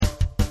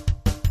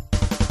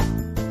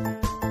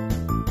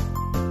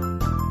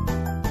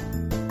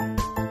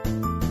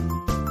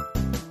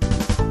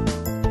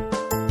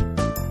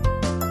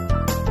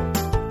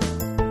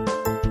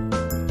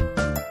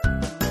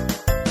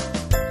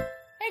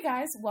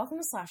welcome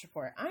to Slash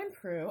Report. I'm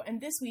Prue,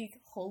 and this week,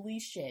 holy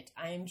shit,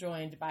 I am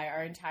joined by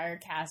our entire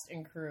cast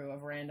and crew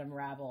of Random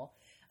Rabble.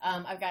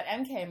 I've got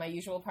MK, my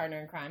usual partner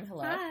in crime.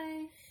 Hello.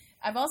 Hi.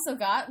 I've also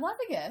got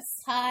Lovagus.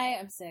 Hi,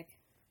 I'm sick.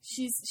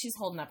 She's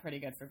holding up pretty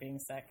good for being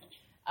sick.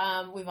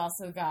 We've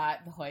also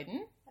got the Hoyden.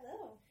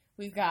 Hello.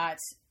 We've got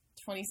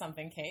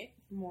 20-something Kate.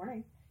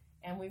 Morning.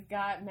 And we've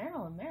got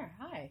Marilyn there.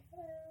 Hi.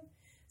 Hello.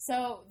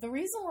 So the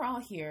reason we're all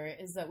here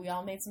is that we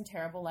all made some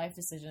terrible life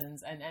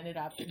decisions and ended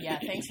up,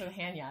 thanks for the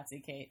hand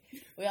Yahtzee, Kate.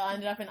 We all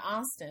ended up in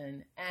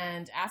Austin,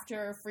 and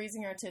after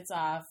freezing our tits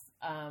off,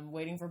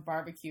 waiting for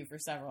barbecue for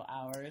several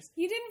hours.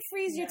 You didn't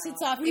freeze your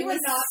tits off. We it were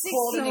was not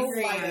cold in the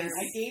degrees. slightest.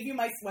 I gave you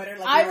my sweater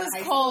like I we were was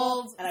in high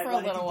cold school, and I for a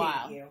wanted little to date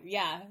while. you.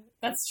 Yeah.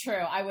 That's true.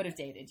 I would have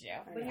dated you.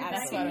 But you're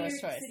That's back what in I was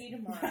choice. City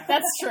tomorrow.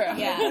 That's true.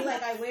 Yeah. I'd be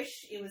like, I wish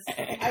it was.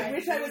 I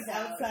wish I was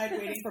outside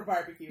waiting for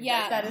barbecue.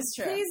 Yeah, That is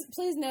true.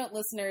 Please note,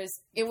 listeners,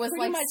 It was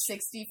Pretty like much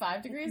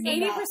 65 degrees. No, 80%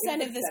 it was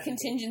of this 70.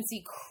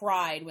 contingency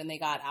cried when they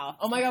got out.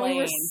 Oh my the god, we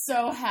were plane.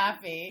 so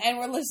happy. And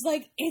we're just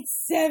like,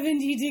 it's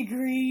 70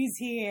 degrees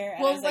here.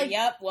 And Well, I was like, like,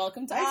 yep,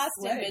 welcome to I Austin,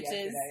 sweated bitches.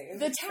 yesterday. It was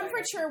The exciting.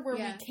 temperature where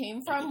Yeah. we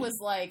came from was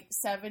like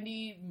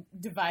 70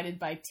 divided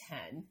by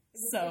 10.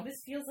 So, This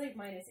feels like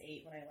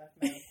 -8 when I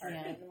left my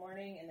apartment in the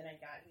morning, and then I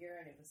got here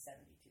and it was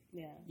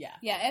 72. Yeah.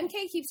 Yeah,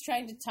 MK keeps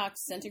trying to talk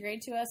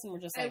centigrade to us, and we're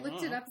just I like,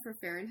 looked it up for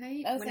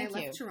Fahrenheit. Oh, when I thank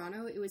left you.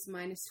 Toronto, it was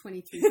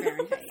 -23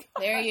 Fahrenheit.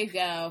 There you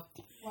go.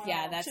 Wow.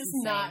 Yeah, that's just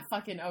insane. not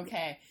fucking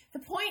okay. The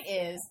point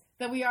is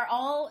that we are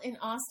all in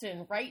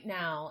Austin right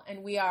now,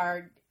 and we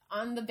are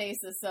on the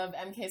basis of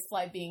MK's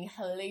flight being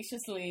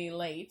hellaciously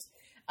late.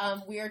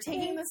 We are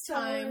taking this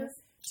time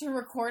to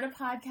record a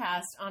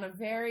podcast on a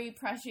very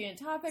prescient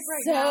topic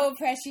right now. So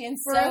prescient,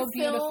 For so a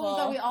beautiful. film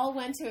that we all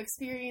went to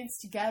experience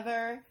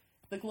together.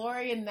 The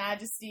glory and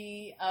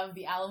majesty of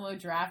the Alamo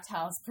Draft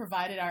House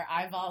provided our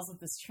eyeballs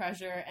with this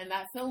treasure, and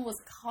that film was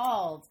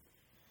called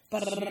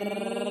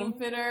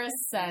Jupiter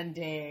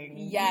Ascending.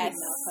 Yes. Did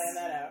not plan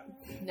that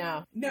out.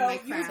 No. No, My you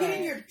were crown.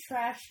 getting your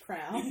trash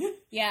crown.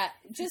 Yeah,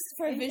 just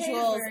for MK is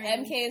visuals, wearing-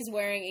 MK is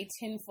wearing a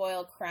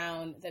tinfoil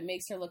crown that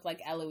makes her look like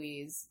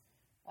Eloise.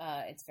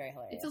 It's very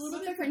hilarious. It's a little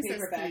Looks bit like a Princess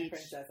paperback Peach.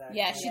 princess. Actually.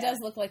 Yeah, she does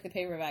look like the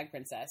paper bag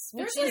princess,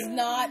 which There's is like-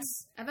 not.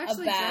 I've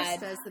actually bad-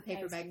 dressed as the I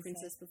paper was bag gonna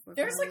princess before.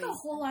 There's for like a Halloween.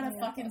 whole lot of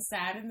fucking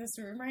sad in this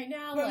room right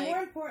now. But Like, more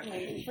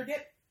importantly,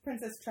 forget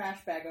Princess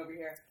Trash Bag over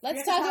here. Let's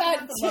We have talk to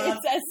about the love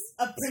Princess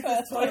of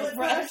Princess Toilet Toilet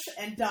Brush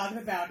and Dog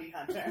the Bounty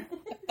Hunter.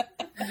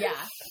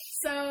 yeah.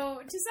 So,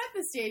 to set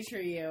the stage for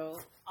you,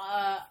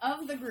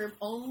 of the group,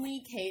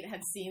 only Kate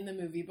had seen the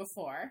movie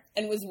before.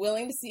 and was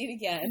willing to see it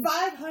again.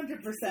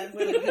 500%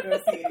 willing to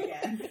go see it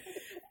again.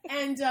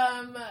 And,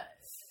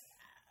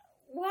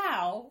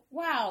 wow,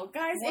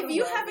 guys, What if a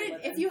you world we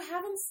live in.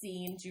 haven't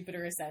seen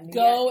Jupiter Ascending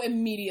Go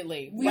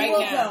immediately, We right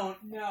will now.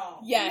 Don't. No.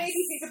 Yes. Maybe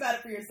think about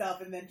it for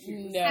yourself and then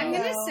choose. No. I'm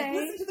gonna No. say,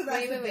 Listen to the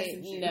rest wait, of wait, this wait.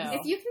 and choose. No.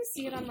 If you can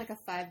see it on like a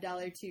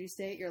 $5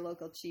 Tuesday at your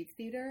local cheap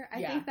theater, I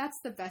Yeah. think that's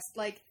the best.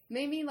 Like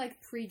maybe like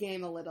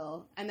pregame a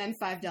little and then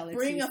 $5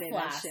 Bring a Tuesday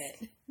flask. that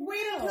shit. Wait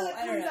until it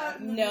I don't comes know. out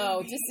in the No,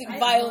 movie. just I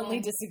violently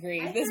don't know.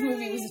 disagree. I This movie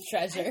thoroughly- was a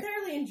treasure. I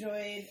thoroughly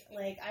enjoyed,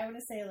 I want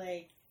to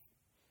say,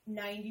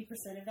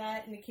 90% of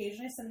that, and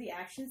occasionally some of the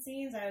action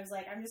scenes, I was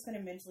like, I'm just going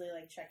to mentally,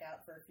 check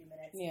out for a few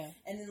minutes, Yeah.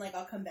 and then,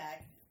 I'll come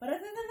back. But other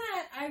than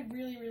that, I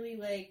really, really,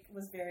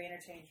 was very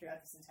entertained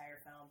throughout this entire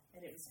film,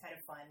 and it was kind of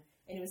fun,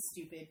 and it was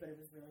stupid, but it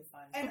was really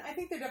fun. And I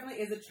think there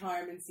definitely is a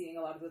charm in seeing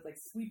a lot of those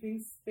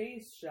sweeping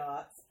space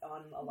shots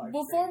on a large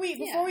Before screen.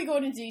 we go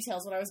into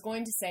details, what I was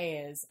going to say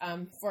is,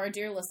 for our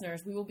dear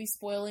listeners, we will be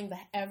spoiling the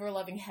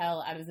ever-loving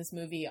hell out of this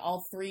movie,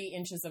 all 3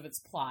 inches of its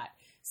plot.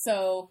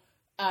 So,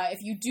 if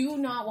you do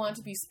not want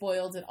to be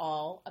spoiled at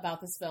all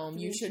about this film,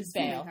 you should It's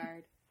really bail.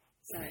 hard.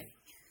 Sorry.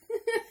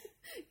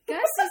 Gus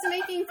is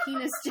making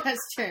penis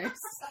gestures.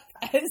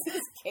 As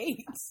is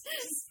Kate.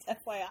 Just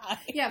FYI.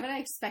 Yeah, but I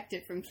expect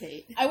it from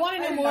Kate. I want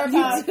to know I more thought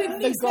about you didn't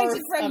the expect girth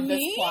it from of this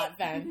me? plot,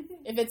 then.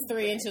 If it's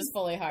 3 inches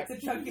fully hard.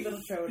 It's a chunky little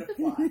chode of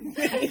plot.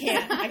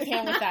 I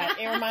can't with that.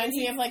 It reminds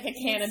me of a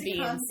can of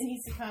beans. It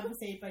needs to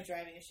compensate by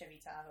driving a Chevy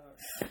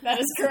Tahoe. That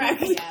is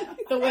correct. Yeah.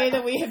 The way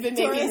that we have been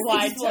making Tourist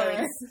wide Explorer.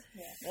 turns.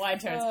 Wide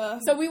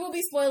turns. So we will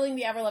be spoiling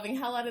the ever-loving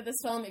hell out of this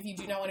film. If you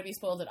do not want to be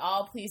spoiled at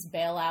all, please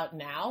bail out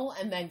now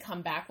and then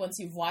come back once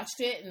you've watched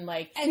it and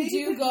And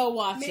do go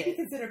watch Maybe it.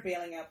 consider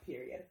bailing out,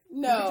 period.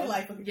 No. Look at your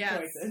life, look at Yes. your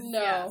choices.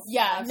 No.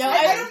 yeah, no,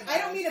 I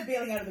don't mean a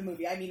bailing out of the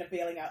movie. I mean a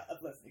bailing out of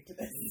listening to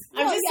this.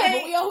 I'm Well, just yeah,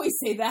 saying, but we always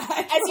say that.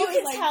 as you Always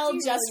can like, tell do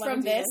you just really from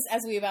wanna do this,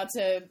 as we about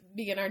to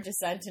begin our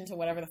descent into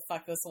whatever the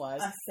fuck this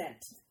was,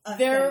 Ascent.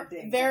 there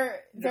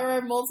Ascending.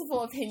 are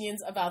multiple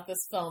opinions about this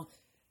film.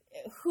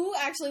 Who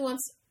actually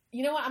wants...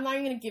 You know what? I'm not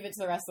even going to give it to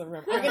the rest of the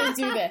room. I'm going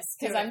to do this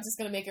because I'm just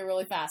going to make it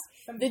really fast.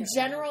 The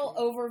general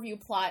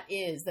overview plot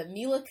is that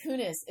Mila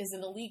Kunis is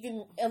an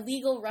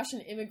illegal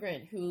Russian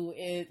immigrant who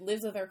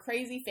lives with her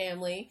crazy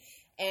family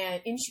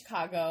and in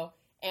Chicago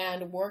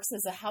and works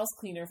as a house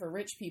cleaner for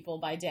rich people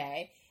by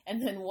day.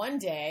 And then one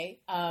day,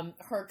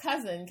 her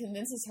cousin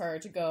convinces her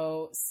to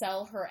go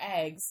sell her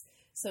eggs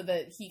so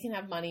that he can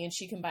have money and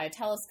she can buy a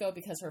telescope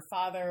because her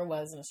father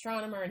was an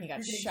astronomer and he got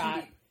You're getting shot.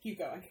 too deep. Keep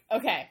going.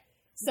 Okay.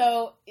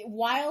 So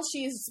while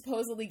she is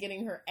supposedly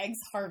getting her eggs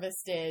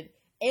harvested,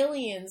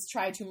 aliens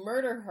try to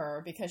murder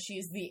her because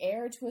she's the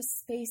heir to a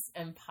space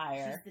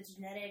empire. She's the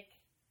genetic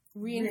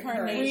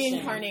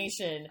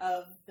Reincarnation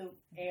of the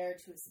heir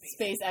to a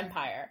space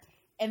empire.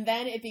 And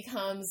then it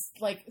becomes,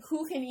 like,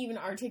 who can even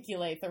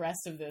articulate the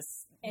rest of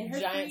this And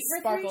her giant three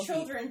sparkle heap?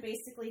 children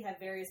basically have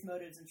various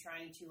motives in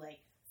trying to, like,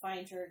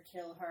 find her,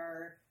 kill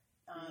her,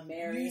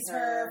 Marry use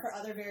her for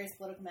other various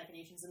political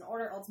machinations in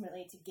order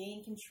ultimately to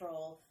gain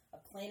control of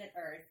planet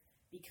Earth,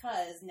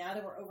 because now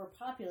that we're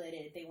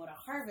overpopulated, they want to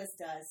harvest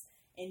us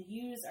and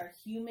use our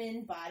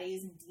human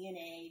bodies and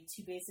DNA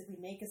to basically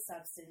make a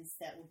substance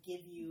that will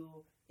give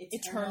you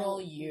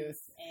Eternal youth.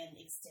 and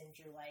extend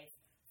your life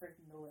for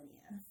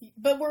millennia.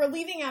 But we're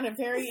leaving out a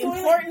very Soylent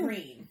important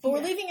Green. But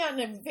we're leaving out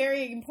a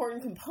very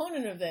important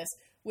component of this,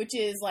 which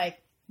is like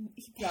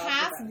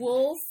half about it.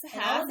 wolf, And all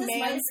half of this man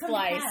might have come to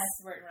splice.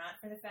 pass were it not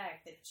for the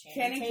fact that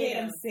Channing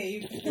Tatum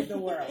saved the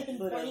world, in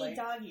literally. 20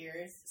 dog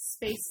years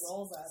Space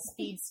rolls up.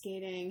 speed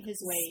skating his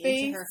way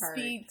Space into her heart.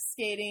 speed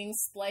skating,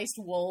 spliced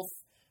wolf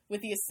with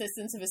the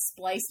assistance of a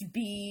spliced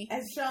bee.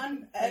 As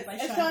Sean by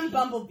Sean Sean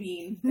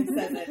Bean. Bumblebean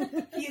says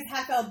it, he is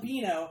half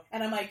albino,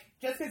 and I'm like,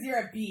 just because you're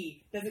a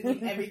bee doesn't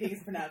mean everything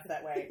is pronounced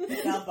that way.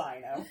 It's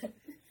albino.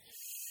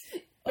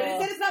 But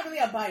instead, it's not really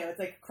albino. It's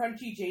like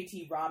crunchy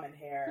JT ramen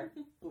hair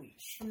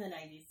bleach. From the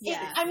 90s.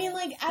 Yeah. I mean,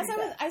 like, as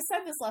Pretty I said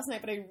this last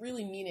night, but I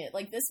really mean it.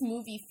 Like, this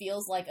movie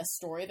feels like a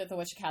story that the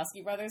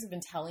Wachowski brothers have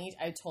been telling.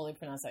 I totally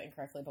pronounced that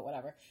incorrectly, but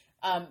whatever.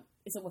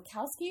 Is it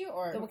Wachowski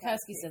or The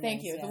Wachowski siblings.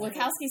 Thank you. yeah. The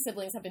Wachowski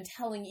siblings have been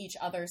telling each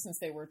other since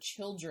they were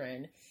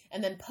children,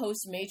 and then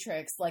post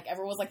Matrix, like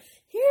everyone was like,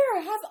 "Here,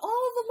 have all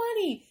of the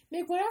money,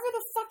 make whatever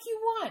the fuck you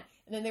want."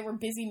 And then they were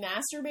busy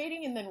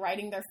masturbating and then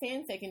writing their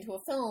fanfic into a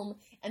film,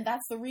 and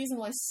that's the reason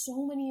why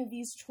so many of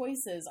these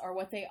choices are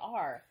what they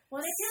are.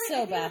 Well, I feel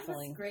So like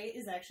baffling. what's great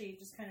is actually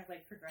just kind of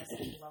like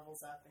progressively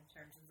levels up in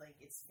terms of like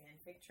its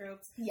fanfic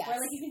tropes. Yes. Where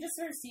like you can just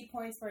sort of see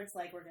points where it's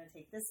like we're going to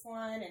take this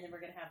one, and then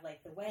we're going to have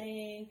like the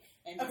wedding,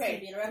 and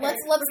Okay, it's gonna be an let's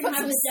we're put gonna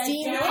have some the dead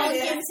steampunk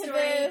dad into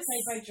story this.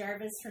 played by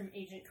Jarvis from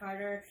Agent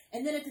Carter,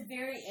 and then at the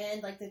very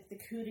end, like the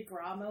coup de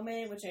grace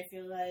moment, which I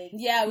feel like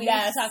Yeah, we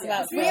Yes. need to talk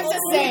about. We have to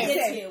Frozen.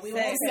 save. We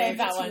Save. will Save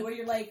that that one. where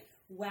you're like,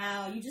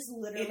 wow, you just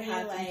literally It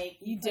happened. like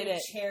You put did a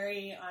it.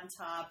 cherry on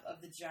top of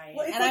the giant.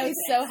 Well, it's And like I was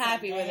so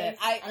happy with it.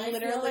 I And I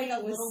literally feel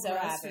like a was little so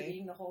gross for happy.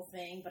 eating the whole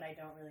thing, but I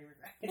don't really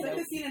regret it. It's like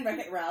the scene in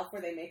Wreck-It Ralph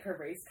where they make her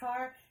race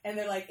car, and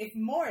they're like, if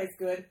more is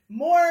good,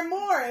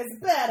 more is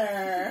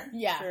better.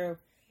 Yeah. True.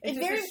 It's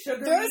There just a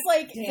sugary was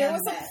like damn there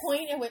was mess. a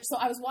point at which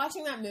I was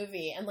watching that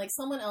movie and like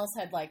someone else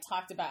had like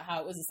talked about how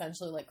it was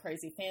essentially like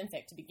crazy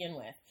fanfic to begin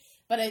with,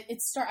 but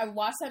I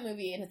watched that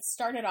movie and it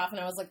started off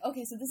and I was like,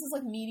 okay, so this is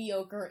like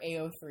mediocre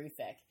AO3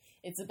 fic.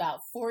 It's about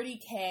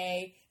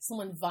 40K.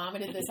 Someone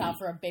vomited this out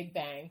for a big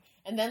bang,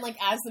 and then like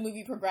as the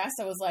movie progressed,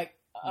 I was like,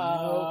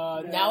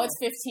 No. now it's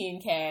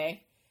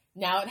 15K.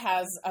 Now it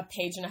has a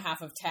page and a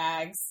half of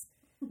tags.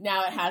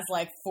 Now it has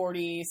like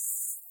 40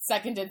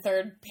 second and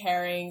third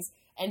pairings.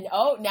 And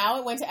now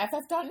it went to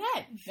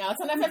ff.net. Now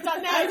it's on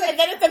ff.net. And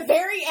then at the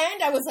very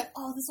end, I was like,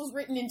 oh, this was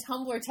written in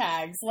Tumblr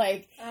tags.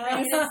 Like, I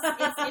mean,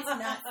 it's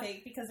not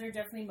fake because there are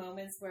definitely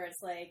moments where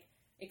it's like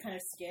it kind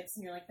of skips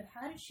and you're like, but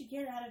how did she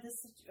get out of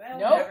this situation?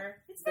 Nope. Whatever.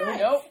 It's not.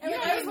 nope. And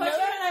like, I was watching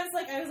it and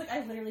I was like,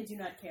 I literally do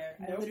not care.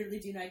 I Nope. literally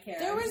do not care.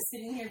 There I was was- just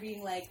sitting here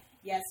being like,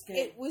 yes, good.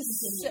 It was.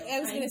 So, Continue. I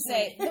was I'm going to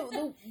say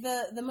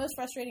good. the most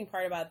frustrating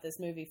part about this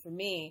movie for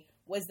me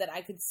was that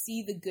I could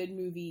see the good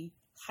movie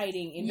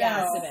hiding in Yes.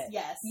 parts of it.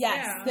 Yes.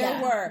 Yes, Yeah. there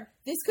Yeah. were.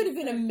 This could have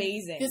been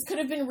amazing. This could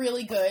have been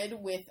really good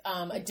with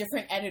a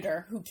different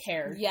editor who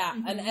cared. Yeah,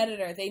 an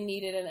editor. They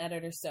needed an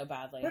editor so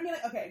badly. But I mean,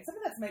 like, okay,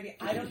 something that's maybe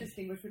I don't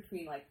distinguish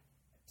between like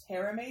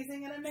terror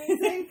amazing and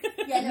amazing.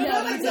 Yeah,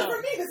 No, like, you so don't.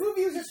 for me, this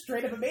movie was just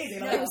straight up amazing.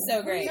 No, I'm it like, was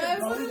so great. No, I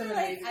was Bones literally of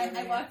like, amazing I over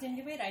here. walked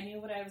into it, I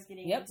knew what I was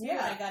getting Yep. into,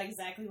 Yeah. and I got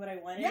exactly what I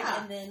wanted,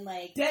 Yeah. and then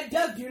like Dead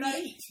Doug, do not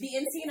eat. the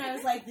end scene, I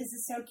was like, this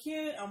is so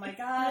cute, oh my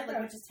god, like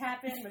what just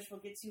happened, which we'll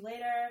get to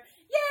later.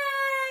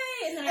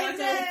 Yay! And then I walked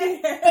out of the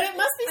theater. But it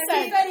must be said.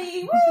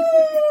 Everybody,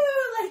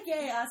 woo! Like,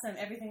 yay, awesome,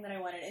 everything that I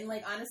wanted. And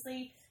like,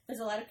 honestly, there's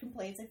a lot of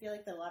complaints, I feel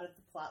like, that a lot of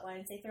the plot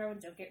lines they throw in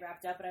don't get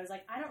wrapped up, but I was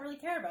like, I don't really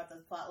care about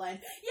those plot lines.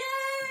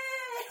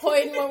 Yay!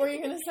 Hoyt, what were you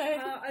going to say?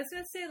 I was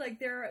going to say, like,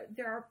 there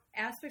are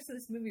aspects of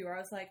this movie where I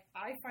was like,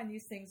 I find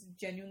these things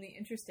genuinely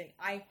interesting.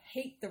 I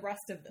hate the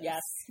rest of this.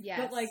 Yes. Yes.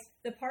 But, like,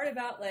 the part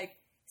about, like,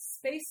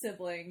 space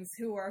siblings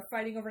who are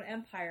fighting over an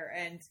empire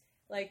and,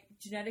 like,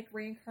 genetic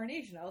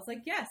reincarnation, I was like,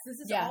 yes, this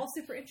is Yeah. all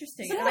super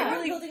interesting. Some And of I the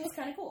really building was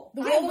kind of cool.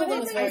 The I world building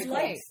loved was it. very I cool.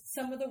 liked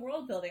some of the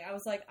world building. I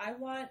was like, I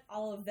want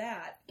all of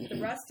that. The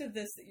rest of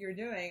this that you're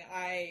doing,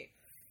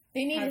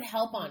 They needed Have-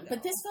 help on,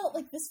 but no.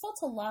 this felt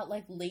a lot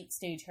like late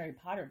stage Harry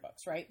Potter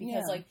books, right?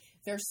 Because Yeah. like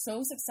they're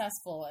so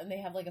successful and they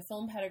have like a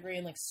film pedigree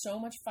and like so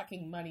much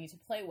fucking money to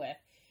play with,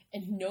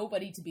 and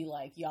nobody to be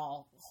like,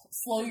 y'all,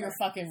 slow your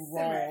fucking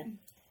roll. Simmer.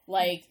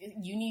 Like,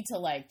 you need to,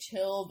 like,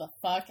 chill the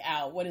fuck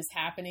out. What is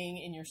happening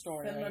in your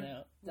story right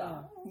now?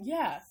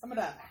 Yeah. I'm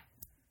done.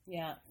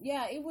 Yeah,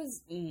 it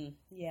was.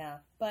 Yeah,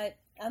 but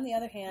on the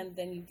other hand,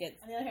 then you get.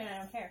 On the other hand, I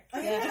don't care.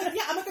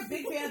 Yeah, I'm like a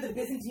big fan of the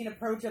Byzantine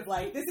approach of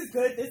like, this is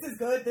good, this is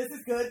good, this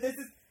is good, this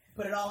is.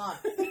 Put it all on.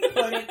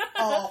 Put it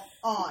all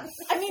on.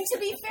 I mean, to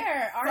be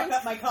fair, Fuck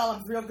up my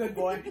columns, real good,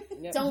 boy.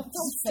 Don't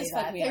say Just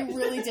fuck that. me They up.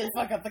 really did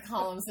fuck up the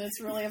columns, and it's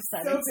really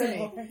upsetting So to good,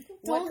 me. boy.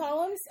 What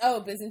columns?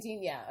 Oh,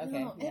 Byzantine. Yeah.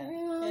 Okay. No, Yeah.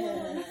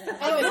 Anyways,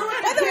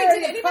 By the way,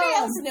 did anybody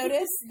else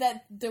notice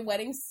that the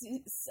wedding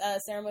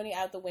ceremony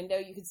out the window,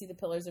 you could see the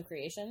pillars of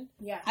creation?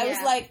 yeah. I was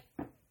like,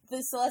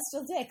 the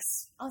celestial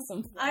dicks.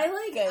 Awesome. I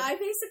Good.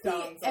 basically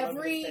Dongs all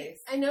over his face.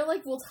 I know,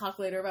 like, we'll talk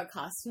later about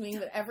costuming,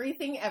 but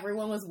everything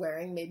everyone was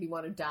wearing made me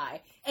want to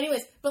die.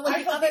 Anyways, but like I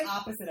the felt other the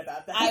opposite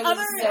about that. I was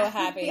so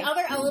happy. The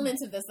other element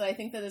of this that I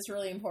think that is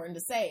really important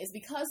to say is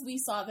because we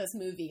saw this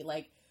movie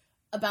like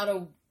about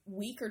a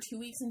week or 2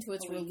 weeks into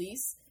its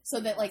release, so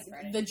that like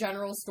Friday. the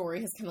general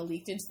story has kind of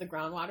leaked into the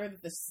groundwater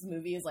that this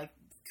movie is like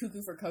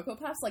Cuckoo for Cocoa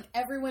Puffs. Like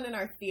everyone in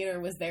our theater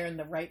was there in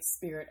the right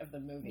spirit of the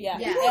movie. Yeah.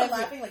 People were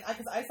laughing, like,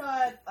 because I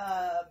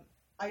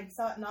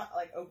saw it, not,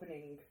 like,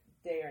 opening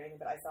day or anything,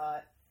 but I saw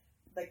it,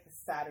 like, the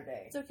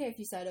Saturday. It's okay if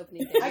you said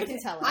opening day. You can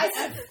tell us.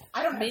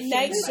 I don't have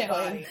Midnight shit in my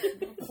showing.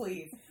 body.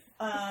 Please.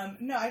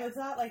 No, I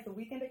saw it, like, the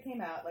weekend it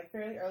came out, like,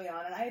 fairly early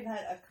on, and I had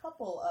had a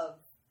couple of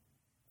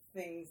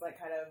things, like,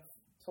 kind of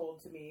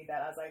told to me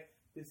that I was like,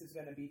 this is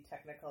going to be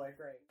Technicolor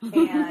great.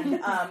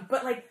 And,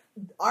 but, like,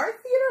 our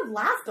theater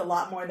laughed a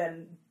lot more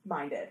than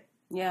mine did.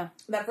 Yeah.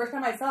 That first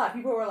time I saw it,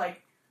 people were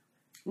like,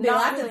 they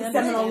Not laughed really at the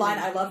seminal line,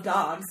 understanding. I love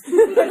dogs.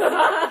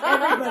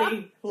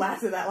 Everybody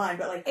laughed at that line,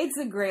 but, like, It's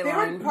a great there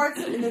line. were parts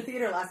in the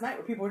theater last night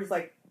where people were just,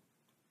 like,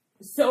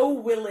 so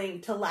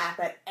willing to laugh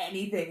at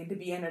anything and to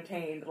be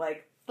entertained.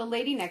 Like, The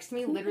lady next to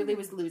me literally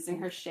was losing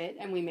her shit,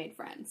 and we made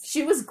friends.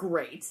 She was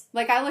great.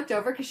 Like, I looked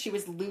over because she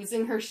was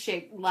losing her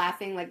shit,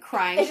 laughing, like,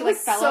 crying. It she, like,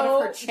 was fell out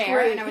of her chair,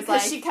 great and I was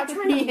because like... she kept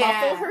trying to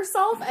muffle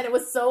herself, and it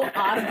was so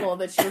audible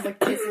that she was like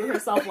kissing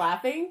herself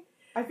laughing.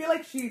 I feel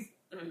like she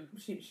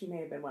may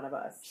have been one of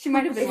us. She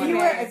might have been If one you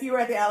of were us. if you were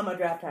at the Alamo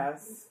Draft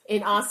House,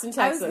 In Austin,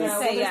 I was Texas. gonna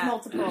say, There's yeah.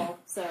 multiple,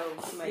 so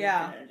you might Yeah.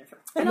 have been at a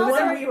different. and And the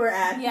also- one we were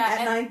at Yeah,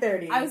 and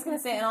 9:30. I was going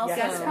to say, and also...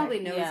 Yeah. Jess probably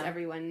knows yeah.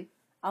 everyone.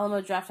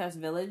 Alamo Draft House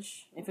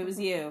Village. If it was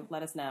you,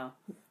 let us know.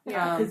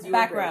 Yeah, 'cause you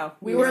back were great. row.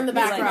 We were in the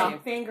back like row. you.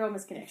 Fangirl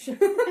misconnection.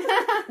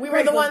 We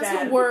were the Craig was ones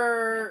bad. who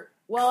were.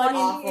 Well, I mean,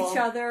 Awful. Each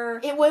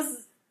other. it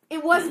was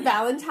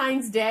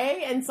Valentine's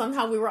Day, and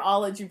somehow we were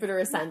all at Jupiter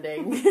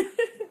Ascending.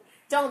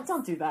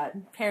 Don't do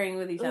that. Pairing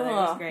with each other. It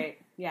was Ugh. great.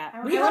 Yeah.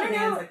 I We want held to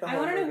hands, know. like, the I whole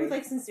want to know who movie.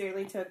 like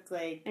sincerely took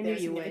like I knew their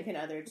you would. significant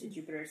other to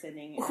Jupiter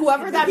Ascending.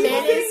 Whoever that People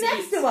man sitting is.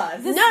 next to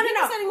us. This No.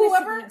 setting was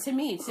Whoever- to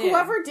me, too.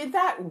 Whoever did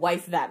that,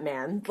 wife that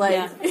man. Like,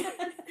 Yeah.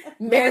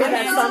 marry Marry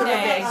that him son of a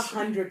today. bitch.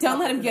 100 Don't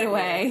let him times get a day.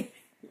 away.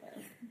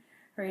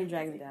 Hurry and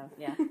drag him down.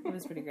 Yeah, it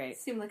was pretty great.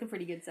 Seemed like a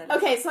pretty good setup.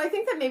 Okay, so I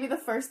think that maybe the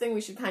first thing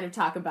we should kind of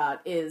talk about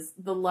is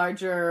the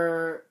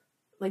larger,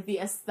 like, the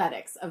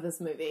aesthetics of this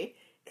movie.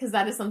 Because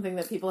that is something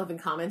that people have been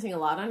commenting a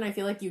lot on. I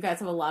feel like you guys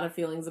have a lot of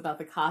feelings about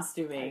the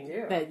costuming I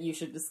do. that you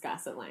should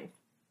discuss at length.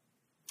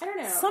 I don't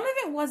know. Some of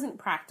it wasn't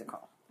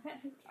practical.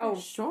 Oh,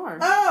 sure.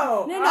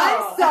 Oh, No, no.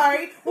 I'm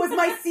sorry. Was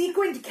my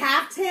sequined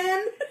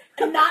caftan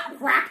not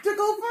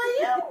practical for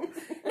you?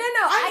 No,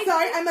 I'm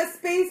sorry. I'm a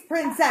space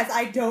princess.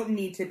 I don't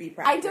need to be I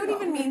practical. don't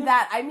even mean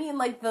that. I mean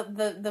like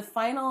the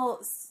final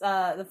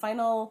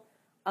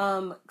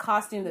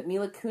costume that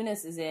Mila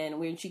Kunis is in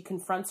when she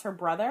confronts her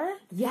brother.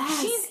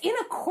 Yes. She's in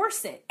a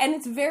corset, and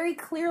it's very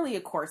clearly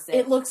a corset.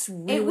 It looks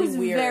really was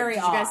weird. very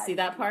Did you guys odd. see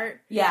that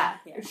part? yeah.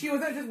 She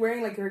wasn't just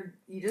wearing like her.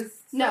 You just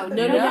No, something.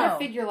 no, No. not a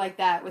figure like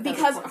that. Without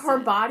Because a corset. her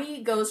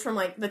body goes from,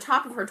 like, the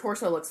top of her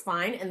torso looks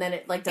fine, and then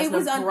it, like, does It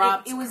was an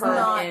abrupt it was curve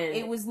not in.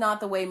 it was not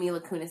the way Mila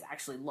Kunis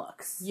actually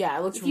looks. Yeah,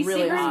 it looks If you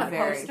really see her in odd. the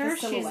Very. poster, The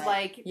she's silhouette.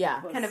 like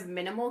Yeah. kind of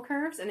minimal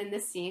curves, and in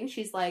this scene,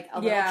 she's like a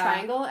Yeah. little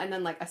triangle and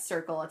then like a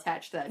circle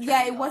attached to that. Yeah,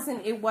 triangle.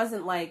 it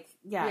wasn't like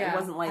Yeah. it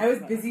wasn't like I was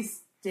busy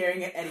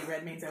staring at Eddie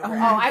Redmayne's over. Oh,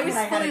 I was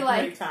and had a fully great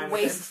like time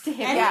with waist to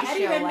hip Eddie, Yeah. Eddie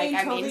ratio. Redmayne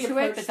Like I'm totally into it,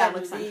 approached but that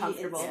looks movie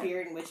uncomfortable. in the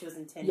spirit in which it was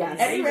intended. Yes.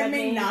 Eddie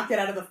Redmayne knocked it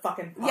out of the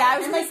fucking park. Yeah, I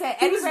was And, gonna like, say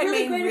he Eddie was really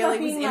Redmayne great really about was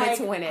being in like, it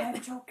to win it.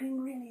 I'm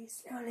joking really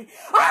slowly.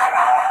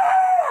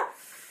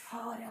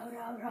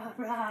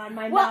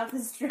 My Well, mouth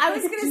is dry. I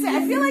was gonna say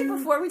I feel like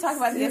before we talk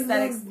about the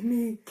aesthetics,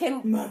 Me.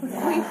 can Mother.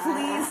 we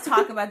please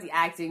talk about the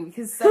acting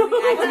because some of the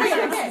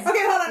acting Okay,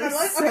 hold on. It's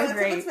Let's, so let's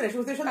great. finish.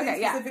 Was there something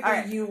Okay, yeah, specifically all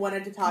right. you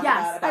wanted to talk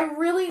Yes, about? I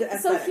really. the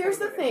So aesthetic here's of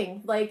the the movie?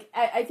 thing. Like,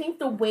 I think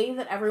the way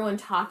that everyone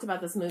talked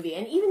about this movie,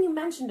 and even you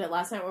mentioned it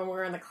last night when we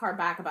were in the car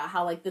back about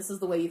how, like, this is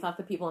the way you thought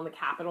the people in the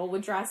Capitol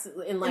would dress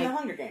in, like. in the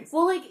Hunger Games.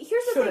 Well, like, here's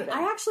the Should've thing.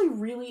 been. I actually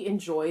really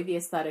enjoy the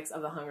aesthetics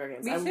of the Hunger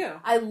Games. Me too.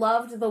 I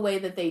loved the way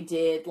that they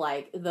did,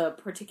 like, the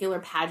particular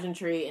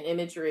pageantry and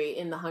imagery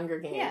in the Hunger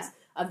Games. Yeah.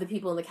 Of the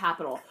people in the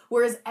Capitol,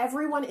 whereas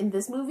everyone in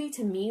this movie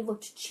to me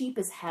looked cheap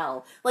as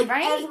hell. Like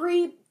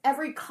Right?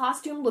 every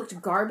costume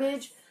looked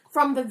garbage.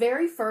 From the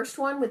very first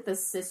one with the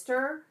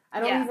sister I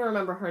don't Yeah. even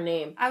remember her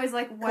name. I was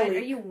like, what Khalik. are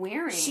you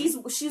wearing? She's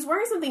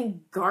wearing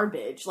something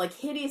garbage, like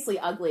hideously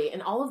ugly,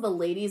 and all of the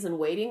ladies in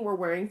waiting were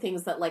wearing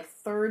things that like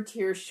third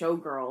tier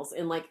showgirls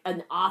in like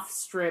an off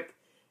strip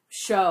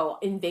show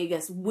in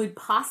Vegas would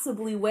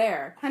possibly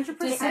wear.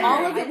 100%.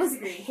 All of I it was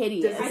disagree.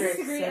 hideous. I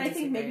disagree, So and I think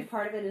disagree. maybe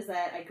part of it is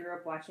that I grew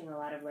up watching a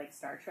lot of like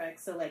Star Trek,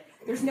 so like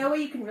there's no way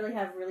you can really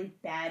have really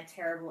bad,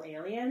 terrible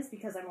aliens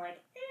because I'm like,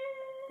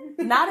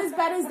 Not as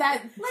bad as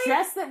that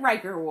dress that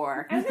Riker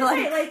wore. I was gonna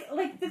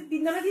say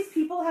none of these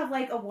people have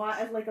like a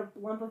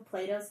lump of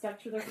Play-Doh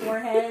stuck to their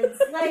foreheads.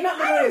 Like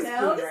Not I really don't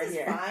a know, spoon this right is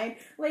here. fine.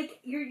 Like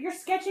you're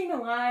sketching the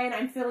line,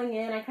 I'm filling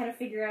in. I kind of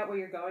figure out what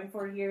you're going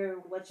for here.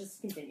 Let's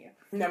just continue.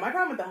 No, my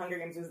problem with the Hunger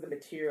Games was the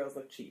materials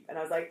look cheap, and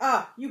I was like,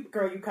 you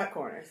cut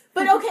corners.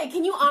 But okay,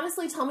 can you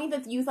honestly tell me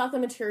that you thought the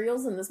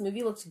materials in this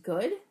movie looked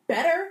good?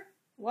 Better.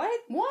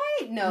 What?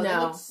 What? No, they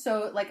No. looked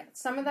so, like,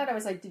 some of that I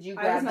was like, did you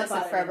I grab was not this at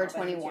bothered Forever at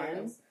all by the 21?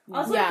 materials.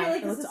 Also, Yeah, I feel like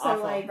it this looks is so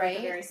awful, like right?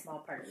 a very small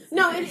part of this.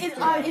 No, movie.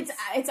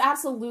 it's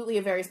absolutely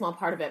a very small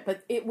part of it,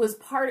 but it was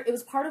part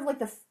of like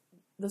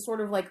the sort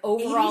of like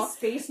overall 80s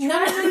space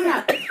No.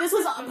 travel. This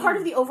was part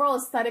of the overall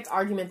aesthetic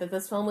argument that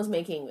this film was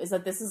making, is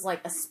that this is like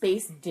a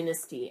space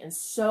dynasty and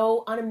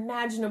so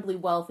unimaginably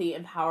wealthy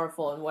and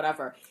powerful and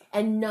whatever,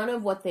 and none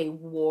of what they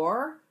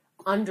wore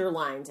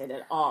underlined it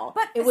at all.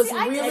 But, it was see,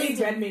 I really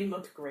Eddie Redmayne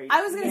looked great.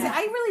 I was going to Yeah. say,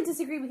 I really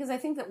disagree because I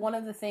think that one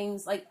of the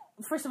things, like,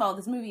 first of all,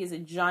 this movie is a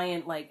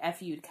giant, like,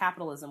 FU to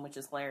capitalism, which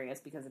is hilarious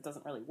because it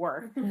doesn't really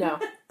work. no.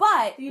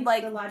 But, The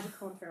like,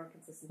 logical and feral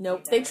consistency.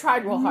 Nope, they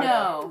tried real hard.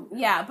 no.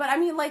 Yeah, but I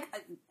mean, like,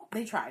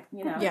 they tried,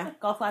 you know? Yeah.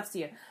 Golf claps to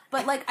you.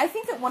 But, like, I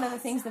think that one of the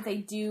things that they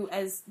do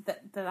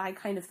that I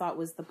kind of thought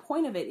was the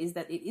point of it is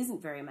that it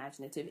isn't very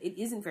imaginative. It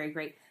isn't very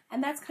great.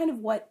 And that's kind of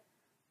what,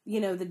 you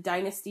know, the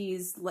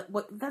dynasties,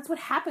 that's what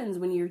happens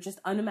when you're just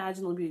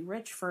unimaginably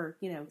rich for,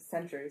 you know,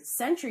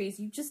 centuries.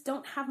 You just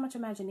don't have much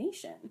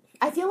imagination.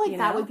 I feel like You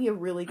that know? would be a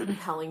really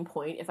compelling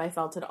point if I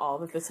felt at all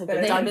that this had That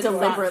been it done had been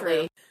thought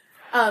deliberately.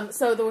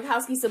 So the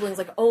Wachowski siblings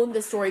like owned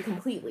the story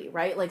completely,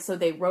 right? Like, so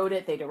they wrote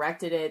it, they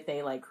directed it,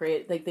 they like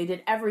created, like they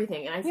did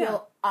everything. And I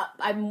feel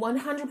I'm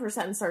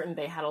 100% certain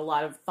they had a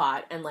lot of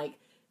thought and like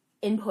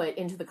input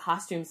into the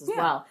costumes as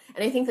well.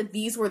 And I think that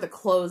these were the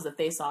clothes that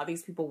they saw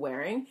these people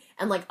wearing.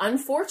 And like,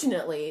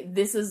 unfortunately,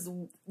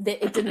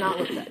 it did not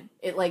look good.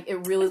 It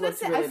really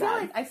looked really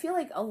bad. I feel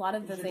like a lot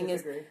of the Should thing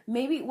is disagree.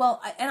 maybe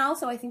and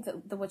also I think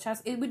that the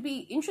Wachowski, it would be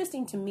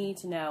interesting to me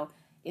to know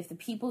if the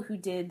people who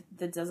did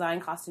the design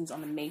costumes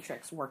on The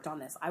Matrix worked on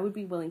this. I would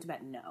be willing to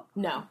bet no.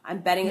 No. I'm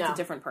betting it's No. a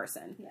different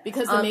person.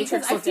 Because The Matrix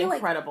because I looked feel like-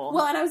 incredible.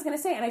 Well, and I was going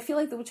to say, and I feel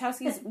like the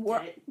Wachowskis were,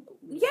 Did it?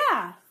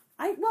 yeah.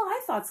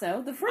 I thought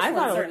so. The first I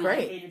one thought it looked certainly.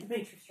 great. I hated the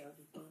Matrix trilogy.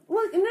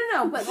 Well,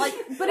 no, but in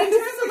terms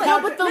of like,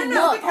 No, but the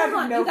look- hold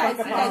on, No you guys,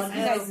 fuck you guys, upon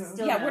you guys, us.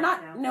 Still yeah, not we're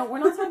not, now. no, we're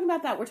not talking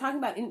about that. We're talking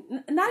about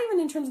not even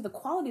in terms of the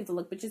quality of the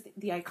look, but just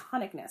the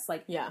iconicness.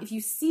 Like, Yeah. if you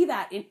see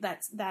that,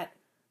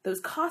 those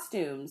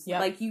costumes, Yep.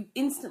 like you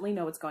instantly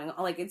know what's going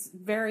on. Like it's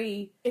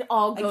very It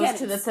all goes Again,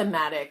 to the it's-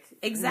 thematic meaning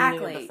of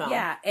exactly, the film.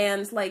 yeah,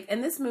 and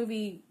this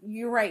movie,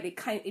 you're right.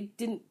 It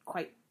didn't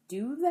quite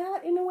do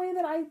that in a way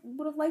that I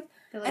would have liked.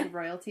 The, like, And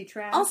royalty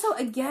trash. Also,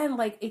 again,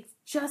 like it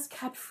just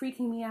kept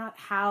freaking me out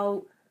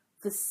how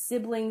the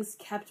siblings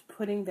kept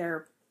putting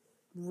their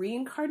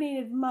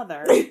reincarnated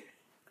mother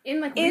in,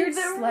 like, in weird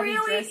the slutty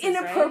really dresses,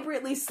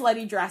 inappropriately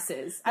slutty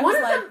dresses. I One was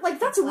of like, them, like,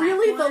 that's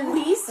really the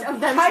least of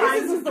them Titus's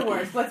trying was to... the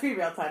worst. Let's be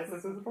real,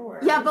 Titus's was the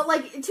worst. Yeah, but,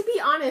 like, to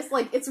be honest,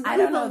 like, it's really I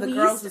don't know, the least...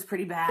 girls was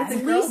pretty bad.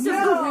 It's least of the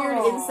No. weird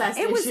incest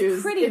It was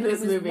issues pretty, in but it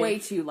this was movie. way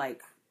too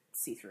like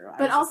see-through. I But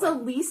was just also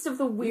like, least of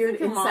the weird think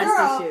your incest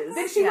mom- Girl, issues.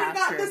 then she Yeah, went and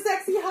got true. the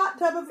sexy hot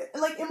tub of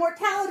like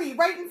immortality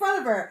right in front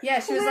of her. Yeah,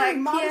 she was Clearly, like,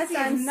 modesty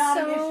P.S. is I'm not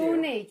an so issue.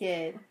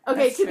 naked.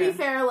 Okay, That's to be true.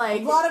 fair, A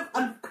like... lot of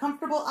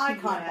uncomfortable eye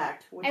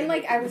contact. with And, the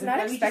like, I was not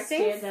Let me just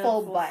expecting stand up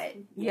full full- butt,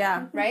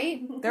 yeah,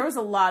 right? there was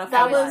a lot of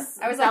That full was...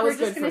 butt. I was that like, was we're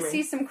just good going for to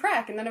me. see some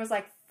crack. And then I was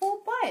like,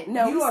 full butt.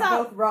 No, you we are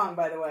saw. both wrong,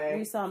 by the way.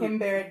 We saw- Kim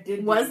Barrett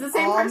did Was do the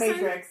same all person?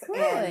 Matrix,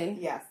 Really? and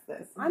yes,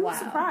 this. I'm Wow.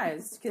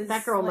 surprised because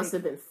That girl must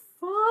have been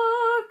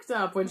fucked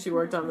up when she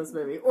worked on this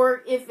movie.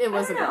 Or if it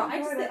was a I don't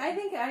know. girl. I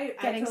think I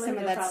Getting totally some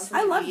of no that problem sweet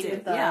I loved weed it,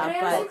 with the yeah, And I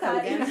but- also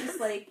thought it Kogan. was just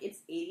like it's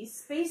 80s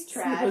space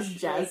Some of trash. those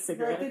jazz like,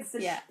 cigarettes. It's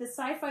the, Yeah. the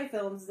sci-fi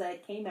films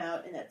that came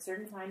out in that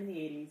certain time in the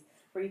 80s,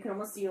 where you can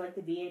almost see like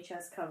the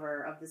VHS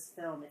cover of this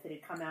film if it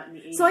had come out in the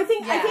 80s. So I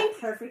think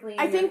perfectly. In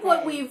I your think what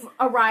head. we've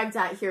arrived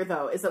at here,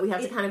 though, is that we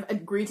have to It- kind of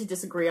agree to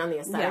disagree on the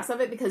aesthetics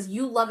of it because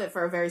you love it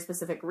for a very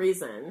specific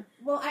reason.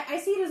 Well, I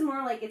see it as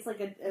more like it's like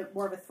a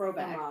more of a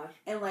throwback, Homage.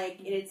 and like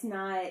it's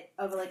not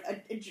of like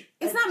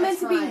it's not meant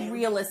to be time.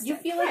 realistic. You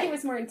feel like Right. it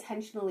was more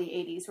intentionally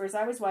 80s, whereas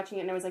I was watching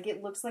it and I was like,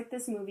 it looks like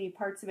this movie,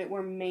 parts of it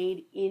were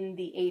made in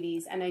the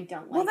 80s, and I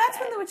don't like Well, that's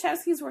that. when the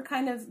Wachowskis were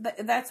kind of.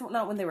 That's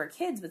not when they were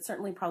kids, but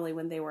certainly probably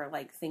when they were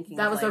like thinking.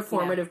 That of, was their like, you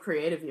know, formative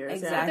creative years.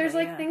 Exactly. Yeah. There's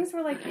like yeah. things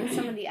where like in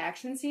some of the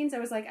action scenes, I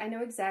was like, I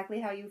know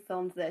exactly how you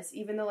filmed this,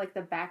 even though like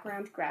the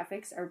background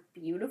graphics are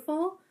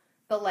beautiful.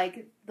 but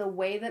like the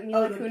way that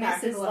Mila the Kunis is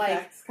practical like,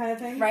 effects kind of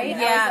thing. right? Yeah,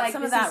 I was like,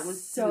 some of this that is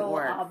was so didn't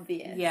work.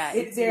 obvious. Yeah,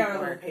 They didn't are a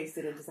little work.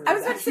 pasted into some I of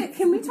was those going to say, actions.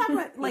 can we talk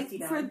about, like, Pasty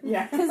for, down.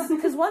 Yeah.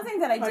 because one thing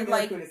that I did Mila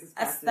like, Kunis is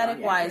passed it on,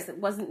 aesthetic-wise, yeah. that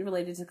wasn't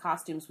related to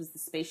costumes was the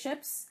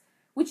spaceships,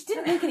 which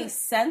didn't make any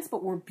sense,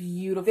 but were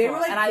beautiful, They were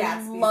like and I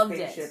Gatsby loved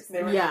spaceships. it.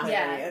 They were Yeah.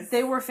 hilarious.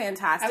 They were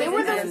fantastic. I They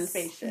was were into the the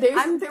spaceship. They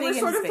I'm were big sort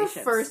into of the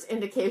spaceships. first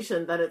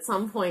indication that at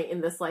some point in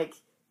this, like,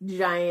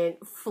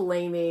 giant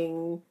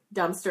flaming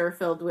dumpster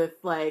filled with,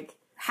 like,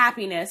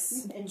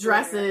 Happiness. And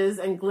dresses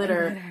and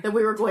glitter, that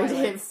we were going to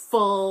hit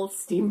full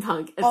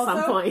steampunk at some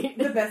Also, point.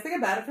 the best thing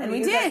about it for And me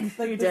we is did. that,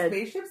 like, We the did.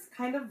 spaceships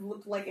kind of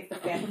looked like if the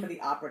Phantom of the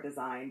Opera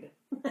designed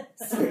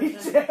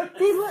spaceships.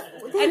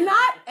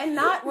 And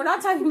not, we're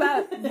not talking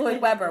about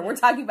Lloyd Webber. We're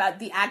talking about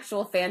the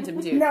actual Phantom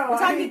dude. No, we're I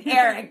talking mean-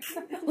 Eric,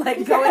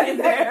 like going in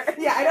there.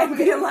 Yeah, I don't and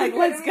being like,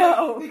 let's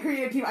go. The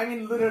creative team. I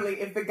mean, literally,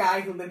 if the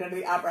guy who lived under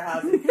the opera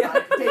house and tried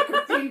to take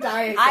Christine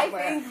dying I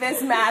somewhere. think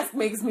this mask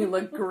makes me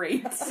look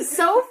great.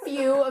 So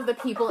few of the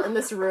people in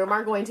this room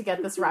are going to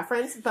get this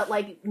reference, but,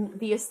 like,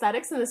 the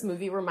aesthetics in this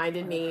movie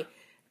reminded me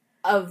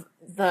of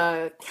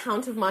the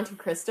Count of Monte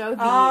Cristo, the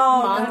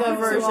manga Gankutsuo.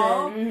 version.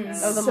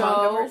 Mhm. Oh, the So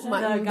manga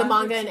version? the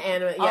manga and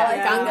anime, All I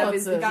yeah, think of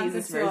is the Gankutsu.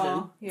 Jesus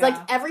version. Yeah. Like,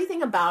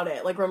 everything about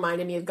it, like,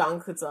 reminded me of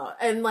Gankutsu.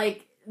 And,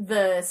 like,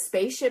 the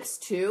spaceships,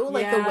 too.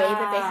 Like, the way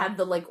that they Yeah. had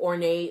the, like,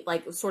 ornate,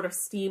 like, sort of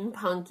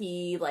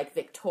steampunky, like,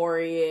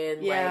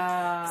 Victorian,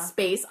 Yeah. like,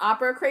 space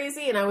opera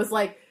crazy. And I was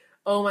like,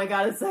 oh my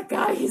god, it's that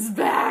guy. He's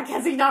back.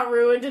 Has he not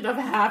ruined enough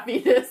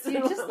happiness? Do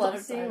you in just my love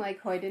life? seeing like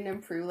Hoyden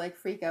and Prue like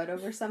freak out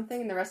over something,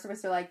 and the rest of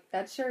us are like,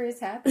 that sure is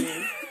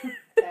happening.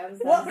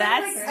 Well,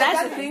 That's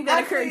like, the thing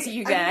that occurred to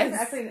you I think guys.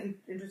 that's actually an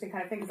interesting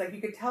kind of thing. Because, like,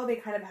 you could tell they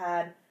kind of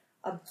had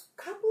a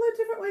couple of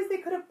different ways they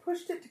could have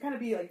pushed it to kind of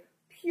be like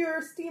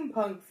pure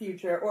steampunk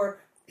future or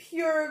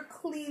pure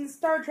clean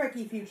Star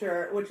Trek-y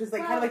future, which is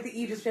like kind of like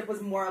the Aegis ship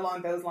was more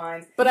along those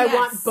lines. But I Yes.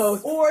 want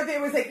both. Or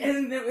there was like,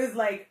 and it was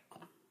like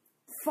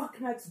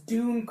fuck nuts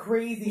Dune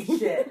crazy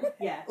shit.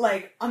 Yeah.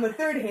 Like on the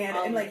third hand,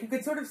 and like you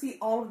could sort of see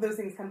all of those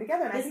things come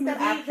together. And I This think movie,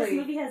 that actually this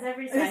movie has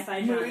every this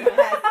sci-fi movie genre.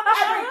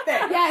 has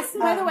everything. Yes,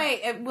 by the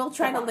way, we'll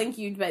try to link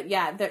you, but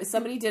yeah,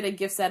 somebody did a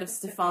gift set of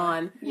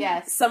Stefan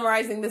Yes.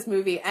 summarizing this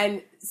movie,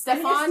 and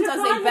Stefan does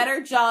a Stefan-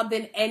 better job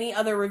than any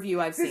other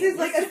review I've seen. This is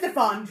like a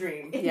Stefan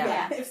dream.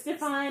 Yeah. If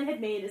Stefan had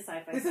made a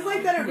sci-fi This is film,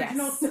 like that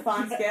original Yes.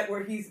 Stefan skit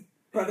where he's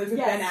brothers with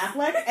Yes. Ben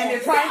Affleck and they're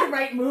trying to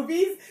write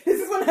movies. This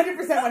is 100%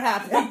 what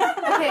happened.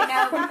 Okay,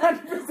 now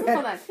 100%.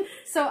 hold on.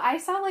 So I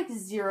saw like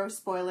zero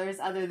spoilers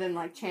other than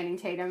like Channing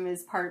Tatum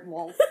is part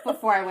wolf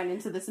before I went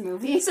into this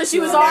movie. So she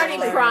was already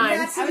Naturally, primed.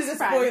 naturally the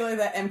primed. spoiler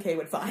that MK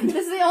would find.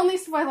 This is the only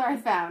spoiler I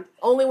found.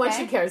 Only one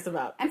Okay. she cares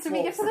about. And so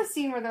we get to the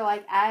scene where they're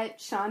like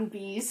at Sean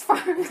B's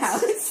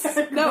farmhouse.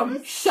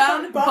 no,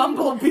 Sean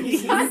Bumblebee.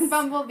 Sean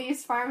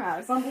Bumblebee's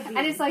farmhouse. Bumblebee.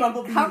 And it's like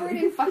Bumblebee. covered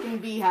in fucking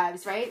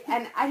beehives, right?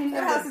 And I didn't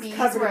Their know house that is bees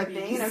covered were in a thing.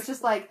 bees. And I was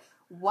just like,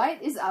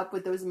 what is up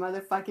with those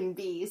motherfucking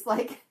bees?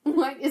 Like,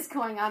 what is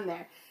going on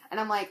there? And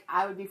I'm like,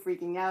 I would be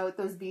freaking out.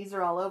 Those bees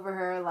are all over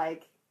her.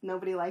 Like,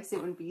 nobody likes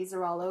it when bees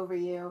are all over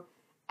you.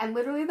 And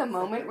literally the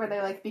moment where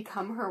they like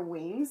become her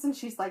wings and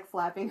she's like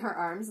flapping her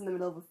arms in the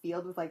middle of a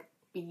field with like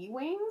bee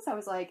wings, I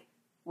was like,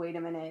 wait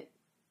a minute.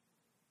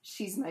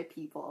 She's my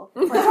people.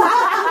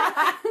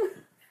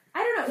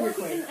 I don't know. You're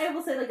Well, queen. and I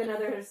will say, like,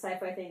 another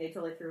sci-fi thing they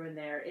totally threw in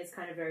there is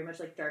kind of very much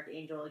like Dark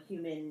Angel, like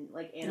human,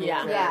 like animal,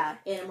 Yeah.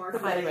 Yeah.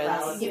 anamorphic,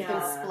 Hybrids. you You've been know,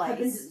 have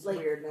been, spliced. like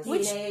Weirdness.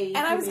 Which- DNA, And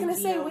I was human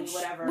going to say, genome, which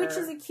whatever.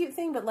 is a cute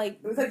thing, but like,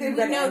 It was like they we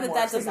read know that Animorphs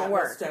that and doesn't got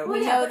work. stoked. We Well,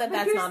 know yeah, that but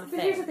that's here's- not a But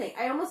here's the thing. thing.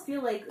 I almost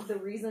feel like the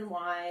reason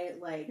why,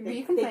 like, Were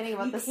you complaining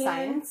about the can-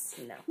 science?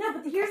 No. No,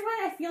 but here's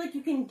why I feel like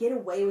you can get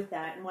away with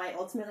that, and why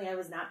ultimately I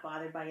was not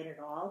bothered by it at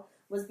all,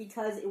 was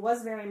because it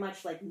was very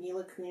much like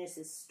Mila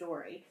Kunis'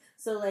 story.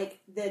 So, like,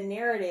 the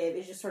narrative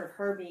is just sort of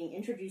her being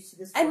introduced to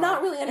this And world,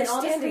 not really and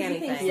all this understanding crazy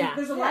things. anything. Yeah.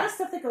 There's a lot of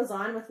stuff that goes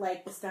on with,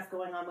 like, the stuff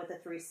going on with the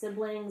three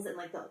siblings and,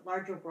 like, the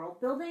larger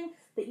world building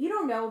that you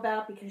don't know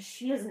about because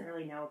she doesn't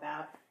really know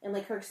about. And,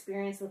 like, her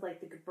experience with,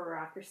 like, the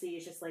bureaucracy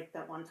is just, like,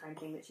 that one-time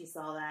thing that she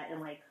saw that, and,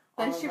 like,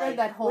 all Then of, she like, read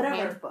that whole whatever.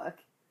 handbook.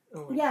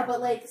 Yeah,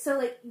 but like, so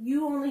like,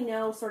 you only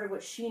know sort of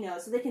what she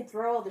knows, so they can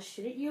throw all the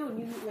shit at you, and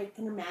you like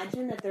can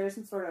imagine that there's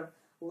some sort of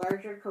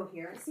larger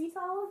coherency to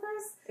all of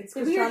this. It's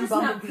So because we are Sean just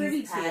not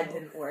privy Bumblebee's to, pad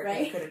didn't work. right?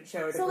 They couldn't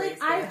show the So like,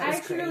 grayscale. I It was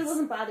actually really crazy.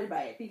 wasn't bothered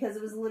by it because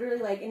it was literally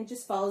like, and it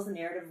just follows the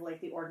narrative of like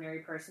the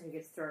ordinary person who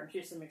gets thrown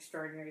into some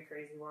extraordinary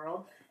crazy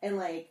world, and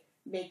like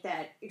make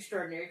that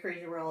extraordinary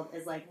crazy world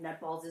as like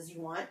nutballs as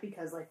you want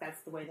because like that's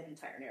the way that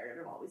entire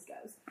narrative always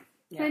goes.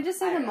 Can I just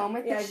say I the don't know.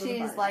 moment Yeah, I that wasn't she's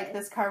bothered like, by it.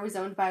 this car was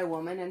owned by a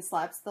woman and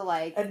slaps the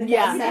like, And the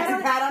Yeah.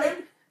 pat on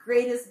it.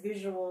 Greatest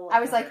visual. I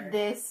was like, ever.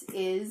 this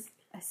is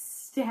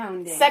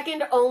astounding.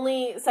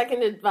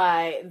 Seconded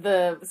by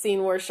the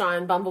scene where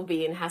Sean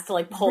Bumblebee and has to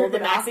like pull Rip the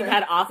it off maxi him.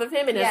 pad off of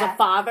him, and as Yeah. a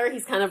father,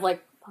 he's kind of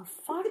like, the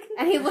fuck?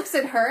 And he looks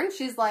at her, and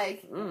she's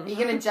like, "Are you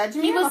gonna judge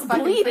me? He I'm was a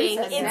fucking bleeding.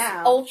 princess It's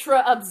now."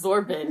 ultra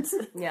absorbent.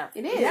 Yeah.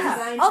 It is.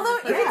 Yeah. Although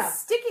if Yeah. it's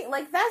sticking,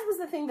 like that was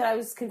the thing that I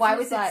was confused Why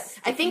was it? by.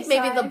 I think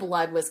maybe the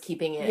blood was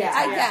keeping it. Yeah.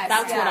 I guess,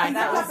 That's yeah. what I That's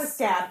not thought. the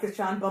scab because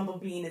Sean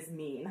Bumblebean is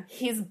mean.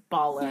 He's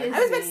baller. He is. I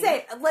was about to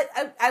say,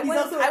 I He's want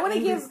also to angry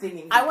give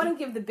stinging. I want to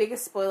give the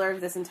biggest spoiler of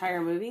this entire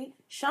movie.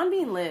 Sean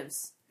Bean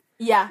lives.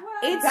 Yeah.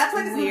 It's That's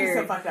why this movie's so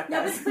weird. fucked up.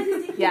 No, Guys. but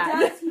he Yeah,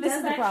 does, he this does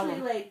is the actually,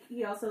 problem. like,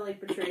 he also, like,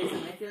 betrays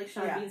him. I feel like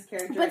Sean Yeah. Bean's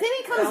character But then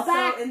he comes also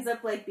back- ends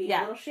up, like, being Yeah.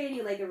 a little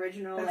shady, like,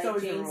 original, That's like,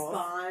 always the James rules.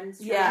 Bond.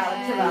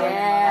 Yeah.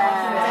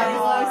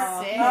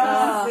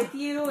 Yeah. With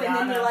you, and Yeah,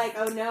 then no. you're like,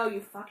 oh no, you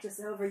fucked us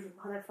over, you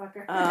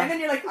motherfucker. And then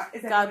you're like,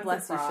 is God everyone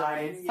bless you,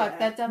 surprised? Sean. Fuck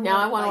that double. Now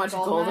I wanna like,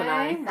 watch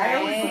GoldenEye. I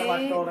always Right?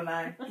 want to watch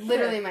GoldenEye.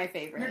 Literally my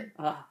favorite.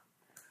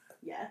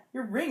 Yeah.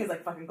 Your ring is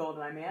like fucking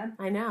GoldenEye, man.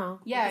 I know.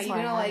 Yeah, That's you why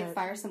I gonna have like it.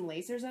 fire some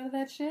lasers out of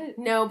that shit?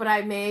 No, but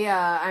I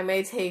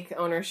may take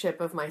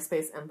ownership of my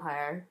space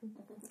empire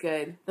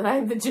Good. that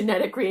I'm the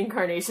genetic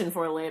reincarnation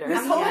for later.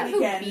 This whole Yeah.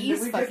 weekend, Who bees we've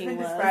just fucking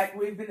been love.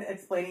 we've been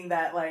explaining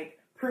that like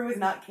Prue is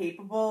not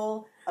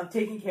capable of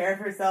taking care of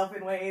herself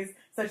in ways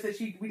such that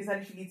we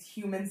decided she needs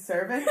human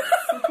servants.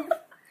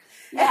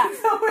 Yeah. And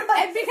so we're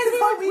like, And because this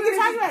whole we were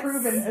weekend talking has about,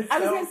 proven this I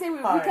was so gonna say we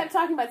hard. kept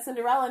talking about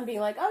Cinderella and being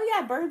like, oh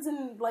yeah, birds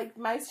and like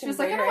mice. She was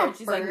can like, I braid don't her hair. want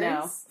She's like,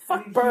 no, birds. I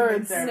Fuck need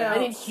birds. human I servants.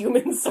 need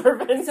human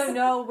servants. So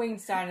no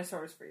winged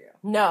dinosaurs for you.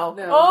 No.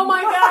 No. Oh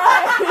my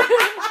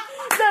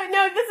god.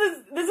 no,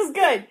 this is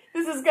good.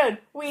 This is good.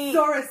 We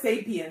Sora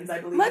sapiens, I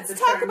believe. let's is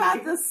the talk term about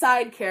used. the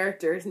side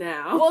characters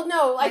now. well,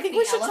 no. I Like think the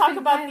we should talk elephant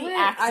about the pilot?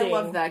 acting. I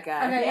love that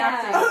guy. Okay.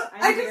 Yeah, Oh,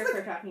 I I'm just- here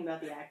for talking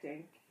about the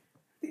acting.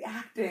 The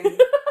acting.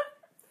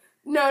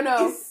 No,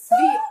 It's so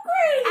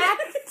great.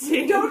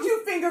 acting. Don't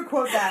you finger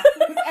quote that.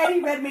 Because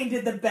Eddie Redmayne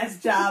did the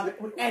best job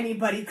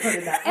anybody could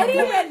in that Eddie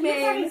movie. He's having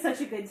Redmayne such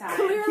a good time.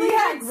 clearly He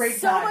had had a great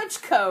so time.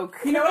 much coke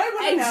You know what I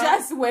want to and know?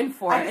 just went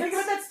for I was it. thinking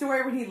about that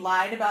story when he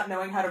lied about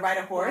knowing how to ride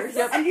a horse.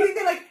 Yep. And you think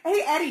they're like,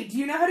 hey, Eddie, do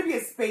you know how to be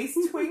a space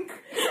twink?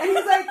 And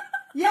he's like,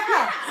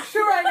 yeah,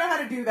 sure, I know how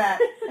to do that.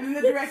 And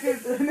then the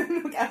directors, and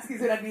then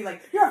Lukowski's would be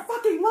like, you're a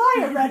fucking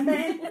liar,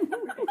 Redmayne.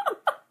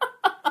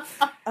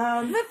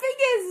 The thing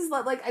is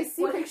that like I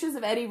see pictures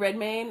of Eddie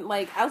Redmayne,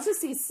 like I'll just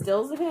see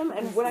stills of him,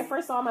 and when I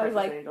first saw him, I was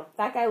like, Angel.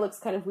 that guy looks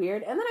kind of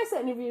weird. And then I saw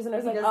interviews, and I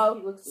was He like, does-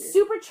 he oh, looks weird.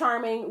 super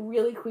charming,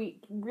 really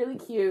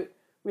cute,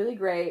 really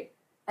great.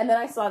 And then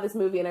I saw this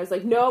movie, and I was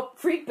like, nope,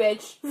 freak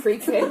bitch.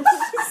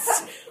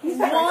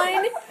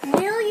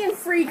 1 million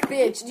freak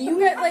bitch. Do you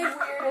get like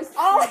weirdest?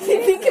 All I can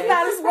think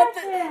about is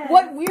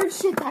what weird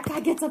shit that guy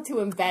gets up to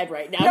in bed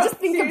right now. No, Just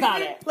think about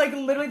seriously, it. Like,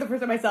 literally, the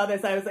first time I saw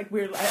this, I was like,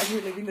 as we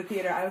were leaving the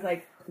theater, I was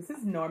like, this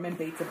is Norman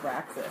Bates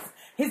Abraxas.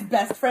 His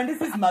best friend is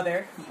his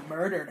mother. He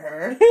murdered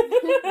her.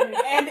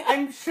 And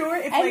I'm sure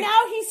it's And like... now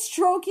he's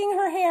stroking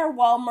her hair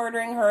while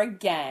murdering her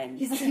again.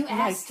 He's like, you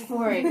asked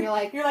for it. You're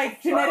like, You're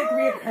like, genetic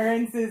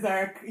reoccurrences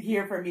are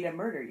here for me to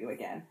murder you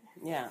again.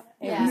 Yeah.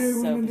 It Yeah. was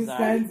No so one bizarre.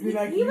 understands me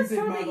like He you was did,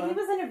 totally. Mama. He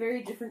was in a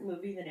very different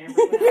movie than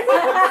everyone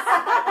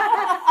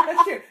else.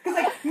 That's true.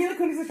 Because like Mila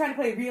Kunis was trying to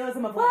play realism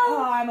of like, Well,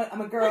 oh,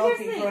 I'm a girl But here's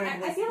being the thrown thing.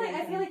 into I this feel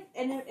thing. like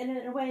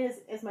in a way,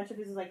 as much of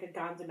this is like a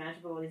Gonzo mashup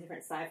of all these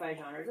different sci-fi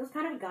genres, it was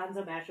kind of a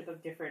Gonzo mashup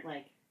of different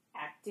like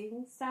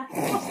acting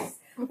styles.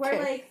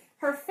 Where like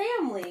her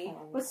family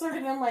was sort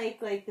of in like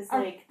this A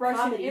like Russian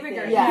comedy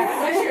immigrant. thing. Yeah.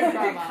 Russian Russian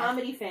immigrant drama.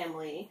 comedy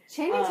family.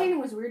 Channing Tatum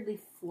was weirdly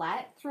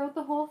flat throughout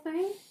the whole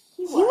thing.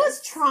 He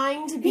was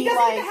trying to He be doesn't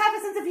like. even have a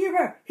sense of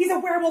humor. He's a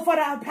werewolf on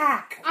a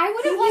pack. I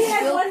would He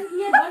have had liked one.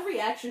 He had one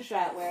reaction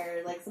shot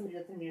where like somebody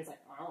looked at me and was like,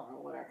 I don't know,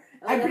 whatever.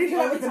 I'm That's pretty sure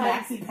that was only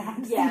the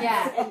time- maxi pad. Yeah,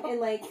 Yeah.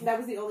 And like that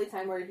was the only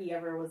time where he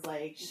ever was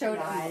like Showed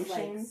not, like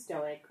emotion.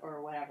 stoic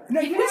or whatever.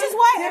 No, Which you is know,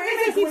 why there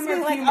is everybody a keeps glimmer being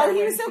of like, humor oh, he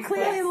when was so she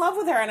clearly plays. in love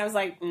with her. And I was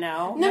like,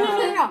 no. No.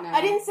 No.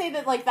 I didn't say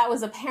that like that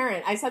was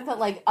apparent. I said that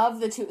like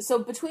of the two. So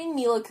between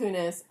Mila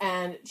Kunis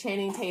and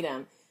Channing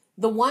Tatum,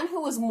 the one who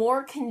was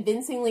more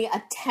convincingly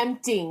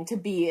attempting to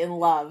be in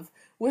love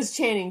was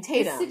Channing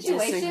Tatum. This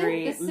situation,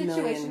 Disagree, this situation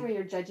million. where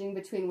you're judging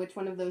between which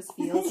one of those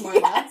feels more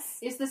Yes. love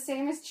is the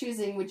same as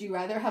choosing would you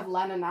rather have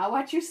Lana Na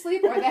watch you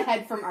sleep or the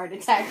head from Art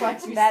Attack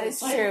watch you That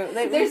sleep? is true.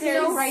 There's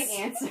no right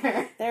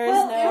answer. There is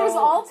Well, no. It was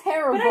all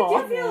terrible. But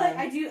I do feel like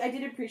I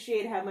did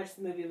appreciate how much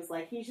the movie was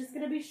like he's just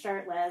gonna be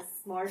shirtless,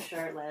 more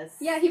shirtless.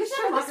 Yeah, he was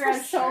Just shirtless walk for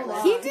around so shirtless.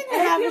 long. He didn't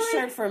And I have a feel like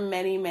shirt for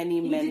many,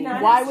 many, he many. did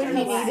not Why have would he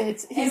shirtless. need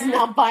it? He's And an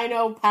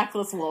albino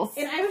packless wolf.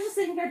 And I was just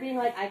sitting there being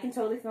like, I can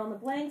totally fill in the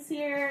blanks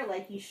here.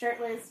 Like he's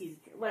shirtless, he's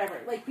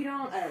whatever. Like you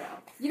don't, I don't know.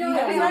 You know,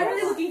 I'm I not know.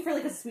 really looking for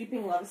like a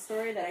sweeping love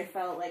story that I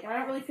felt like. I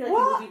don't really feel like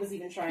Well, the movie was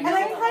even trying. And to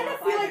I build kind that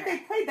of up feel either. like they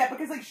played that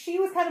because like she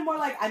was kind of more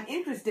like I'm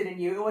interested in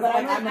you. It was But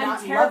like I'm not in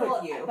love terrible.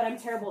 with you. But I'm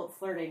terrible at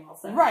flirting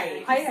also.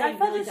 Right. Like, I felt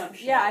really like dumb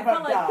shit. I But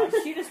felt like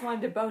dumb. she just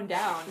wanted to bone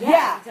down.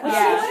 Yeah. But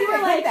Yeah. we were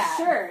She like, did that.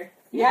 sure.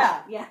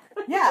 Yeah. Yeah.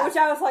 Yeah. Which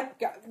I was like,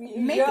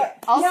 Make go- it.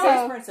 Also,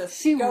 Space Princess,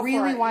 she go for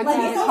really it. wants Like,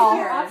 you if to all call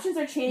your her options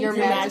are changing Your or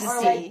Majesty.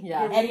 like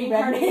Yeah. you're Eddie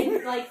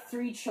reincarnating like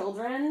 3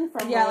 children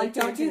from Yeah, your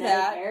don't do genetic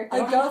that. heir.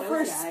 Like, Don't go do for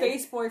those guys.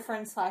 space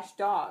boyfriend /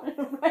 dog.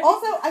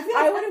 Also, I feel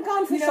like I would have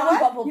gone for you know Sean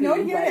what? Bumblebee. You know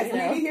what? Here but, it is. you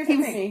know, Maybe here's he the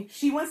was thing. me.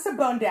 She wants to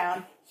bone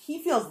down.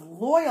 He feels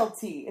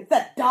loyalty. It's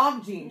that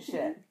dog gene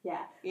shit. Yeah.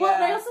 Yeah. Well,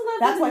 and I also love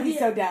That's the why movie, he's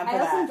so down for I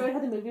also that. enjoyed how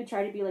the movie would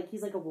try to be like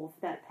he's like a wolf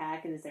of that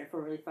pack and is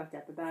therefore really fucked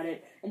up about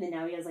it, and then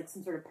now he has like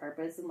some sort of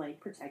purpose in like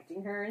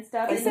protecting her and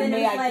stuff. Like, and so then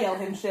may it was, I like, kill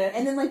him shit.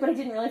 And then like, but I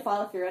didn't really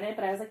follow through on it.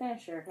 But I was like,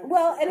 sure.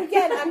 Well, and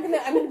again, I'm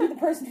gonna be the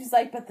person who's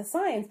like, but the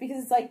science,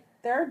 because it's like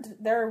there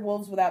are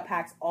wolves without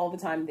packs all the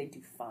time. They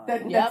do fine.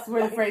 That's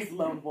where the phrase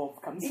lone wolf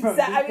comes from.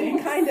 I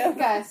mean, kind of.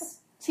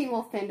 Gus, Teen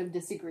Wolf fandom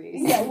disagrees.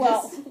 Yeah,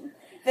 well,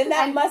 then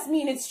that must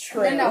mean it's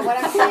true. No, what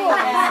I'm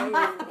saying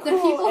and- is the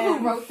people and-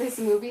 who wrote this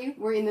movie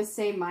were in the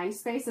same mind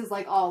space as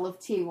like all of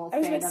Teen Wolf I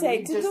was about fandom. to say,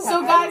 They did just the-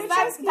 So, have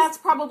guys, that's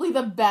probably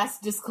the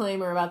best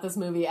disclaimer about this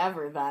movie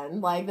ever.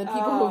 Then, like the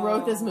people who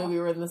wrote this movie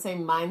were in the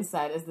same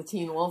mindset as the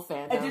Teen Wolf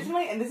fandom.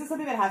 Additionally, and this is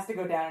something that has to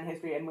go down in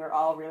history, and we're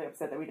all really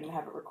upset that we didn't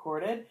have it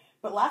recorded.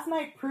 But last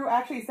night, Prue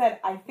actually said,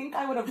 "I think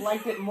I would have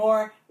liked it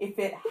more if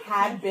it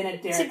had been a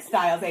Derek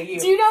Styles AU."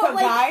 Do you know, so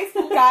like-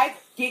 guys,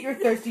 get your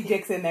thirsty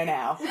dicks in there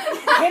now. Hit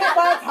it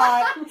while it's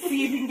hot.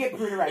 See if you can get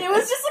Prue to write It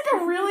was just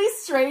like a really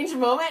strange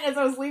moment as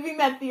I was leaving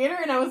that theater,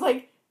 and I was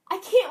like, I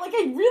can't, like,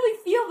 I really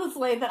feel this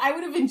way that I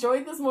would have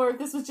enjoyed this more if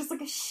this was just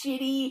like a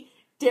shitty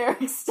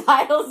Derek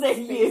Styles at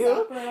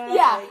you.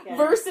 Yeah,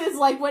 versus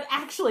like what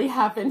actually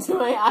happened to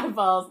my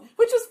eyeballs,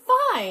 which was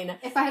fine.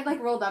 If I had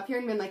like rolled up here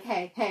and been like,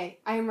 hey,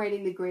 I am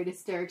writing the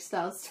greatest Derek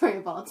Styles story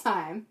of all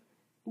time,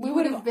 we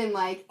would have been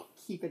like,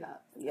 keep it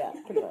up. Yeah,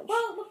 pretty much.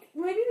 Well, look,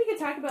 maybe we could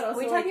talk about Are also.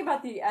 we like, talking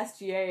about the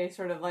SGA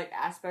sort of like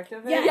aspect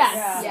of it? Yes.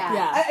 Yes. Yeah.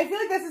 Yeah. I feel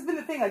like this has been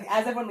the thing. Like,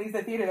 as everyone leaves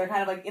the theater, they're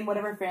kind of like in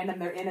whatever fandom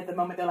they're in at the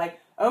moment. They're like,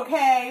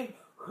 okay,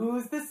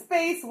 who's the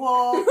space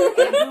wolf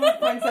and who's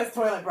Princess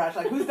Toilet Brush?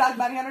 Like, who's Dog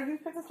Bounty Hunter?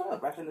 Who's Princess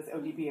Toilet Brush in this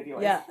ODP of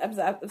yours? Yeah,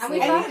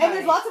 absolutely. And And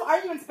there's lots of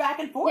arguments back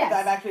and forth Yes.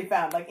 that I've actually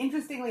found. Like,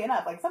 interestingly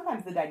enough, like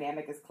sometimes the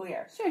dynamic is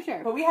clear.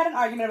 Sure. But we had an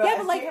argument about Yeah,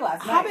 but like SGA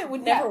last Hobbit night.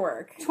 would never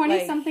work. 20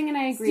 Like, something and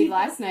I agreed Steve,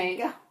 last night.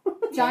 go.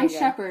 John Yeah.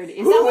 Shepard is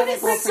That Toilet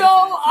was Bowl so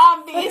Princess.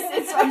 obvious.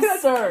 It's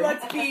absurd.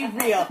 Let's be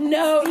real.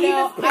 No, Steve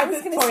no. is I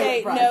was Princess gonna Toilet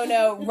say Brush.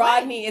 no.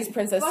 Rodney is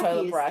Princess Bucky's.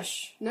 Toilet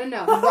Brush.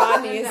 No.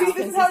 Rodney is See, this is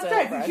Princess how it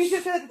Toilet starts. She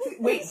just said,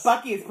 wait,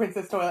 Bucky is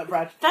Princess Toilet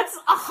Brush. That's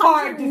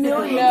Hard 100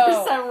 million disagree.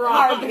 percent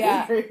Hard wrong.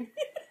 Yeah. disagree.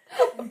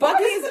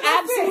 Bucky is is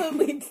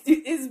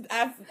the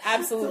best thing?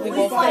 absolutely He's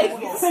both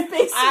like ways.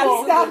 space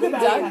Absolutely Dog Bounty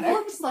done. Hunter.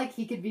 Looks like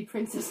he could be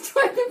Princess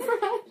Toilet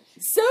Brush.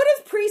 So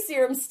does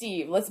Pre-Serum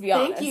Steve. Let's be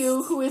honest. Thank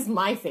you. Who is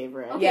my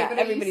favorite? Okay, Yeah, but are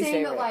you everybody's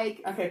saying favorite. that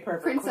like Okay,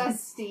 perfect.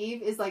 Princess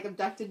Steve is like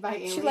abducted by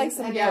aliens likes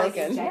some and they like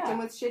bacon. inject Yeah. him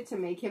with shit to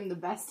make him the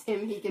best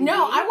him he can No,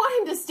 be? I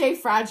want him to stay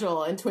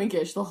fragile and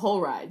twinkish the whole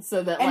ride,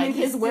 so that And like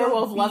then his still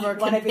werewolf beat lover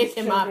one can of his pick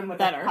him children up with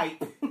better. A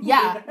pipe.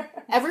 Yeah.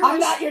 Everyone I'm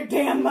not your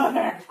damn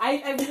mother.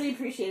 I really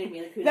appreciated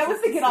Mila Kunis. That was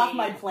the as get off Steve.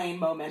 my plane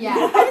moment. Yeah.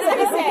 I was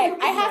gonna say,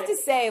 I have to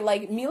say,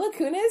 like Mila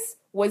Kunis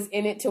was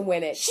in it to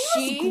win it.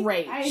 She was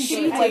great. I She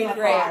enjoyed- I played love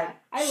great. her.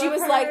 I She love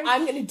was her. like,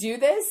 I'm gonna do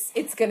this.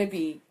 It's gonna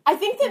be I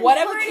think that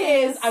whatever Mila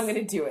it is. Kunis- I'm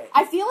gonna do it.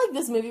 I feel like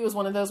this movie was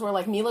one of those where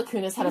like Mila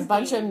Kunis had a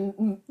bunch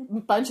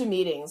of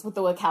meetings with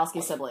the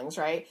Wachowski siblings,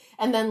 right?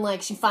 And then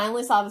like she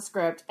finally saw the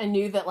script and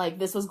knew that like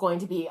this was going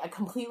to be a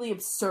completely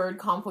absurd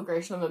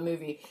conflagration of a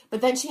movie.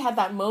 But then she had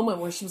that moment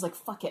where she was like,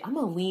 "Fuck it, I'm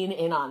gonna lean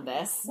in on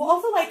this." Well,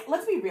 also, like,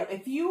 let's be real.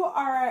 If you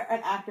are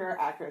an actor or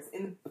actress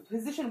in the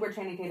position where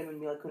Channing Tatum and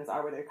Mila Kunis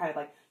are, where they're kind of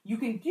like, you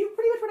can do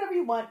pretty much whatever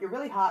you want, you're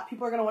really hot,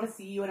 people are going to want to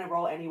see you in a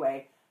role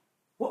anyway,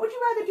 what would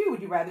you rather do?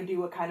 Would you rather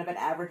do a kind of an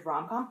average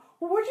rom-com?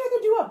 Or would you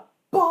rather do a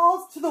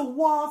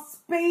balls-to-the-wall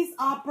space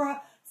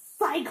opera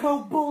psycho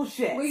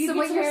bullshit? Where you So get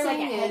what to you're wear like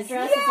a saying is-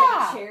 headdress with like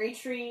Yeah. a cherry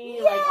tree,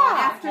 Yeah. like on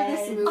After your this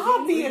head. movie,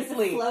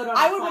 Obviously. You float on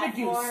I a would want to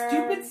do platform.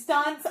 stupid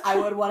stunts. I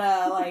would want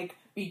to, like,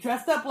 be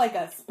dressed up like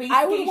a space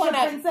I would geisha wanna-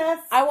 princess.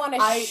 I want to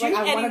I shoot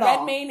want Eddie it all.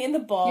 Redmayne in the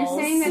balls. You're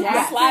saying that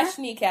Yes. slash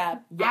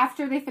kneecap.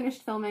 after they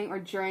finished filming or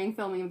during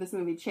filming of this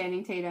movie,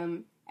 Channing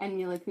Tatum and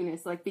Mila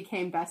Kunis like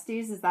became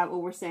besties. Is that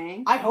what we're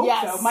saying? I hope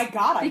Yes. so. My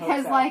God, I Because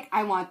hope so. like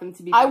I want them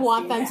to be. I besties.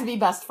 want them to be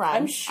best friends.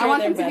 I'm sure I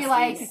want they're them to be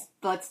besties. like,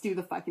 let's do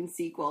the fucking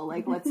sequel.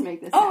 Like, let's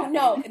make this. Oh happen.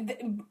 no,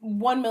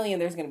 1 million.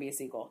 There's gonna be a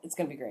sequel. It's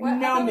gonna be great. What? I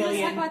No thought we just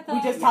million. talked about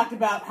We the- just talked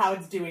about how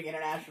it's doing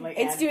internationally.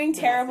 It's and doing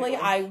terribly.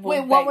 domestically. I will Wait,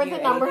 what bet were you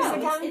the numbers anything.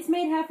 again? It's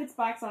made half its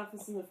box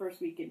office in the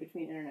first weekend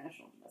between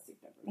international and domestic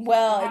numbers.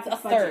 Well, Half it's a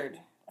its budget.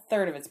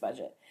 third of its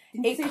budget.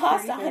 Didn't you It say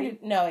cost 30?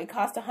 100. No, it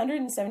cost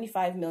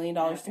 175 million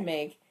dollars to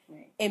make.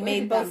 Right. It Where made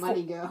did both. that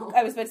money go?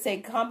 I was about to say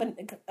combined.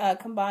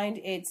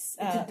 It's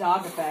It's a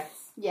dog effect.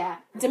 Yeah,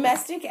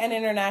 domestic and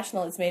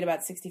international. It's made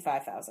about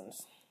 65,000.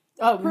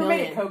 Oh, Per minute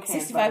million. cocaine.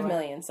 65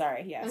 million.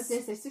 Sorry. I was Yes.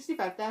 gonna say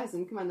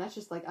 65,000. Come on, that's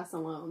just like us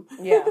alone.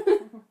 Yeah.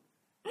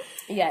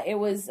 Yeah. It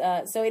was.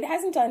 So it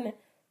hasn't done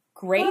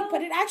great, Well,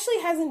 but it actually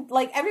hasn't,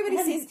 like, everybody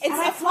it sees, hasn't- it's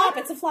and a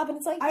flop, and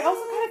it's like, I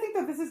also kind of think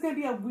that this is going to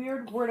be a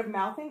weird word of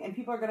mouthing, and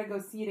people are going to go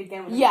see it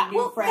again with Yeah. new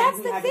well, friends that's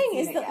who the haven't thing, seen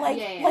is it that, yet. like,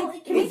 Yeah, yeah.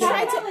 like, Can we we talk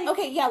tried to, about, like-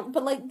 okay, yeah,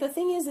 but, like, the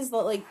thing is that,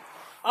 like,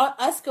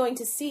 us going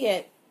to see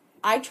it,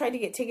 I tried to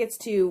get tickets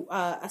to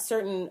a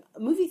certain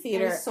movie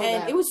theater, sold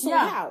and out. it was sold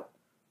Yeah. out.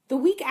 The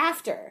week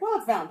after. Well,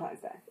 it's Valentine's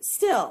Day.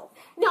 Still.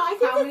 No, I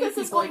think How that many this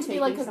is people are going to be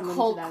like taking a someone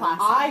cult to that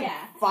classic. I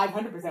Yeah.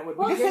 500% would. We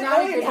Well, just you're said not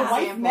a earlier good to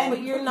wife example. men.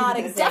 But you're who not do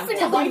a this. example.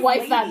 Definitely To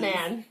wife that ladies.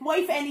 man.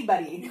 Wife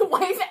anybody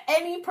Wife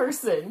any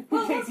person.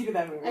 who takes you to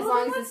that movie. As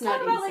long as let's it's not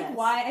talk about like incest.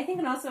 why I think,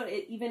 and also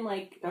it, even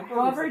like Don't go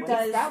however with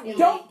does siblings.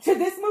 Don't to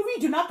this movie.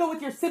 Do not go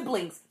with your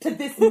siblings to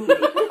this movie.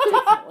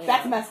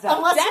 That's messed up.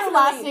 Unless your Definitely.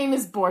 last name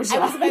is Borgia. I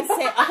was about to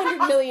say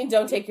 100 million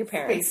don't take your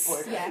parents. Space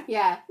Force. yeah.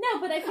 Yeah. No,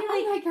 but I feel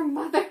I like like your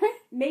mother.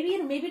 maybe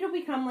it'll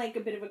become like a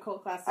bit of a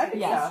cult classic I in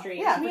think the so. industry.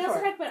 Yeah, And we for also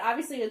sure. talk about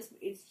obviously it's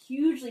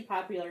hugely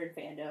popular in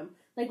fandom.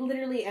 Like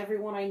literally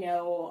everyone I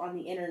know on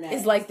the internet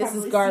Is like, this is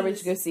probably garbage,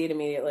 sees- go see it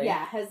immediately.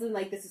 Yeah, has been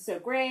like, this is so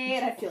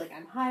great. I feel like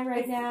I'm high right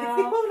It's the now.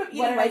 equivalent of eating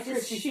What did I Rice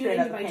just Krispies shoot straight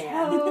into out the my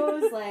pan.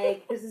 toes?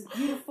 Like, this is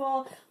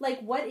beautiful.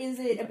 Like, what is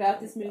it about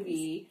this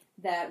movie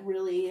that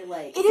really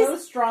like It so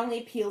is- strongly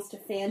appeals to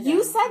fandom?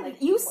 You said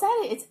Like, you said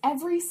it. It's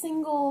every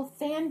single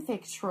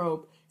fanfic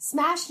trope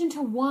smashed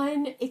into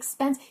one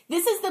expense.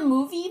 This is the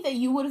movie that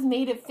you would have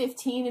made at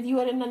 15 if you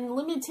had an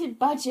unlimited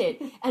budget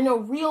and a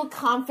real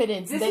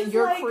confidence This that is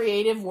your like-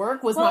 creative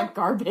work was Well, not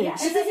garbage. yeah.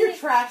 This is your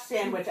trash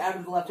sandwich out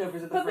of the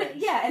leftovers of the But fridge.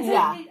 yeah, and so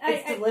Yeah.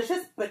 It's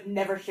delicious, but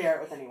never share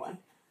it with anyone.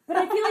 But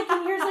I feel like,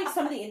 and here's like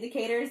some of the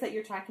indicators that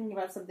you're talking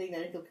about something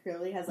that I feel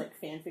clearly has like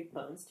fanfic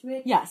bones to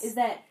it. Yes. Is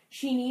that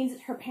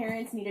her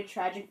parents need a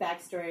tragic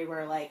backstory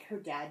where like her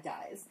dad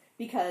dies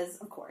because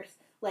of course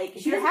like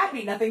If you're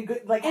happy, nothing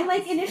good. Like and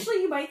like happens.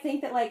 initially you might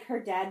think that like her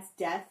dad's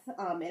death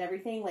and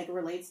everything like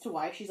relates to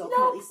why she's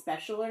ultimately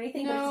special or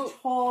anything, but No. it's a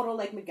total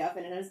like MacGuffin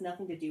and it has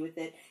nothing to do with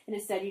it. And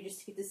instead you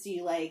just get to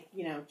see like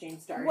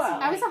James Darcy. Well,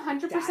 I was like,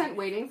 100% die.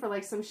 waiting for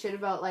like some shit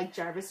about like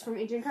Jarvis from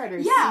Agent Carter.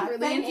 Yeah, secretly an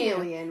thank you.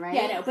 alien, right?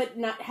 Yeah, no, but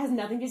has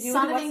nothing to do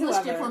Son with of it English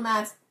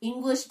whatsoever.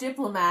 English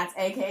diplomats,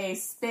 aka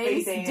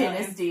Space Space aliens.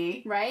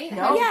 Dynasty. Right?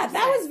 No. Yeah,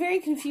 that was very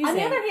confusing. On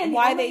the other hand, the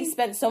why only- they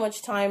spent so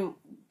much time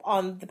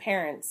on the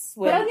parents.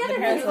 But on the other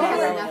hand, parents were it not had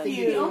relevant. nothing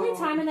to The do. only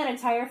time in that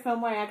entire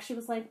film where I actually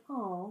was like,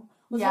 oh,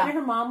 was Yeah. when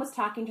her mom was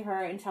talking to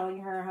her and telling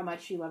her how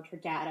much she loved her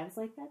dad. I was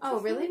like, that's Oh,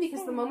 just really? really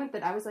Because the sad. moment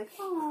that I was like,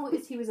 oh,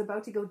 is he was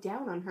about to go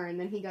down on her, and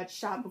then he got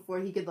shot before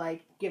he could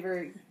like. give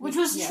her, Which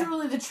was yeah.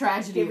 truly the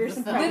tragedy Give her of the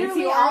some film. pregnancy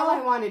Literally, oral. all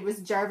I wanted was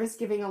Jarvis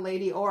giving a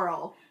lady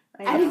oral.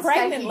 I And A know. instead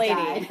pregnant he lady.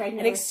 died. Pregnant An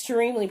lady.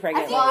 extremely I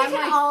pregnant think Well, we I'm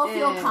can like, all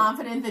feel eh.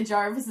 confident that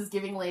Jarvis is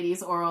giving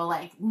ladies oral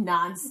like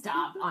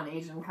nonstop on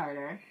Agent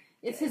Carter.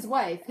 It's his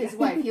wife. His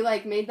wife. He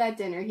like made that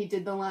dinner. He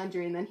did the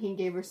laundry, and then he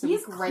gave her some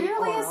He's great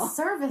clearly oral. a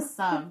service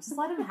sub. Just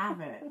let him have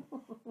it.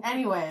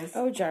 Anyways,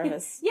 Oh,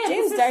 Jarvis. Yeah,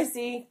 James this is-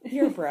 Darcy,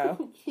 you're a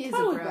bro. He is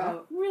Totally, a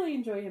bro. bro. Really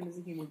enjoy him as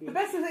a human The being.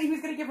 best is that he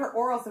was going to give her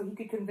oral so he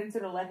could convince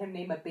her to let him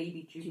name a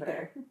baby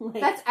Jupiter. Like,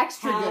 That's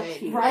extra how good.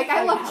 cute. Like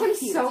I Like, loved how him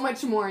cute. so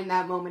much more in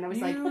that moment. I was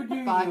like, you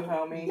do fuck. you,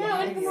 homie. no,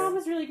 and You. her mom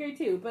was really great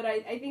too. But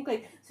I think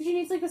like so she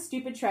needs like a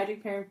stupid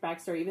tragic parent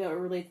backstory, even though it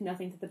relates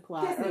nothing to the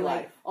plot, Disney or like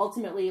life.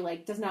 ultimately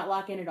like does not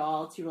lock in at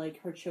all to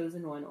like her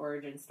chosen one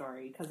origin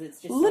story because it's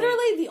just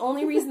Literally, the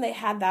only reason they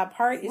had that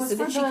part is Was so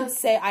that for she the- could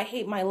say, I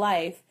hate my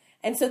life.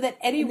 And so that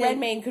Eddie And then-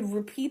 Redmayne could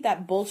repeat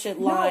that bullshit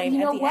no, line you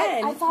know at the what?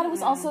 end. I thought it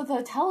was also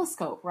the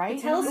telescope, right?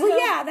 telescope. Well,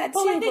 yeah, that But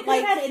too. like they But could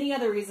have like, had any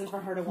other reason for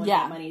her to want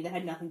Yeah. that money that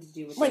had nothing to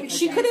do with like her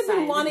she dad's could have been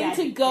side, wanting her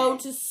to dad's go dead.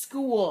 to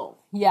school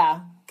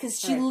Yeah. because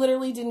she Right.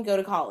 literally didn't go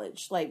to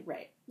college. Like,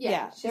 Right.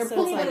 yeah. she's There are so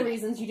plenty it's of other like-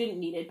 reasons you didn't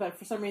need it, but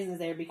for some reason it's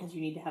there because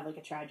you need to have like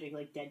a tragic,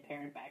 like dead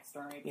parent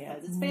backstory because Yeah.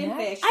 it's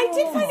fanfic. I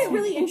did find it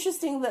really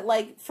interesting that,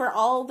 like, for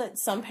all that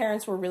some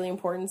parents were really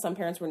important, some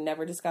parents were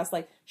never discussed.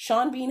 Like,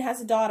 Sean Bean has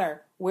a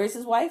daughter. Where's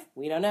his wife?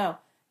 We don't know.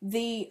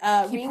 The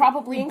He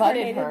probably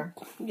butted reincarnated- her.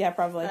 Yeah,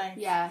 probably.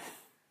 Yeah.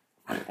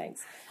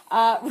 Thanks.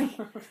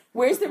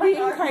 Where's the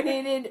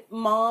reincarnated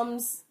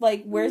mom's?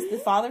 Like, where's the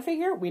father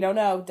figure? We don't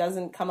know.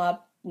 Doesn't come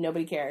up.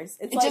 Nobody cares.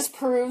 It's It like, just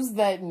proves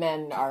that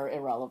men are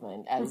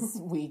irrelevant as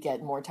we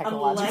get more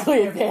technologically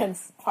Unless-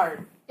 advanced.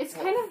 Part. It's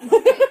kind of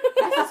that's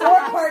just Or one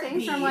of those part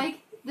things B. where I'm like,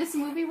 this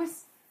movie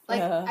was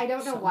like I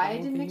don't know why I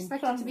didn't Something.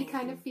 expect it to be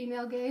kind of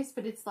female gaze,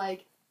 but it's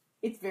like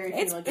It's very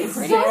It's female it's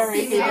gaze.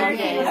 very female female gaze.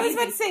 gaze. I was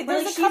about to say But,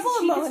 there's like, a couple she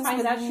of just moments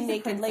finds with out she's a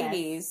naked princess.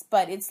 ladies,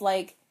 but it's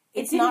like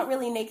it's didn't- not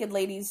really naked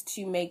ladies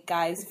to make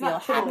guys It's feel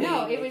not happy.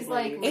 totally no, it was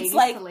like It's ladies It's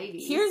like to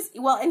ladies.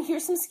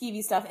 here's some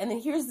skeevy stuff, and then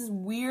here's this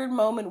weird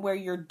moment where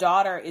your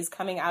daughter is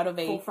coming out of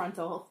Full a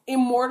frontal.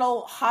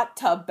 immortal hot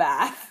tub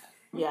bath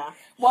Yeah.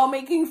 while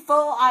making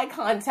full eye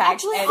contact.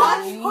 Actually, and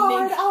eye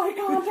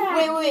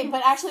contact. Wait,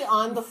 but actually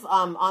on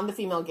the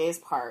female gaze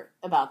part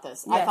about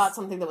this, I Yes. thought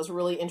something that was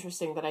really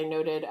interesting that I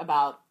noted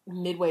about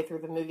midway through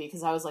the movie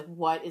because I was like,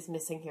 what is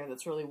missing here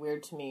that's really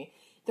weird to me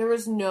there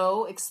was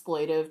no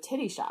exploitive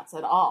titty shots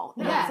at all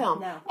in that film.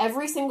 no.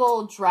 Every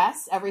single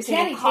dress, every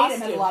single Channing costume.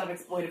 Tatum has a lot of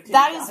exploitive titty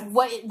That shots.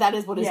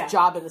 is what his Yeah.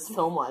 job in this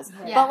film was.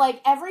 Yeah. But like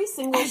every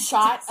single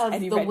shot of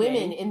Eddie the Redmayne.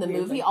 women in the Weird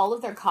movie, thing. all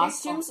of their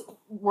costumes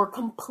were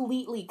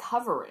completely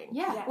covering.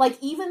 Yeah. Like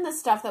even the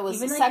stuff that was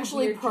Even, like,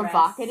 sexually weird dress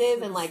provocative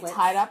with and like slits.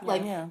 tied up, Yeah.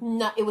 like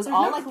Yeah. it was There's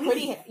all no like pleat.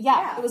 pretty.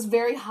 Yeah. It was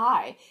very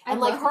high, I and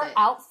like loved her it.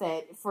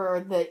 outfit for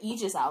the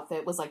Aegis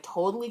outfit was like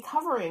totally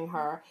covering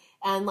her,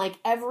 and like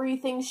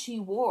everything she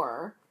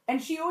wore.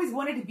 And she always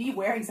wanted to be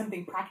wearing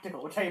something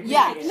practical, which I appreciated.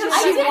 Yeah, No,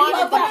 she I wanted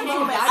love that that moment.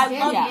 moment. I Goddamn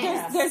love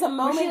yes. there's a When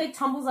moment. she like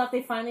tumbles off,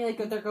 they finally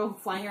like they're go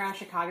flying around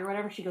Chicago or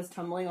whatever. She goes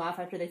tumbling off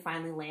after they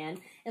finally land,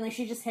 and like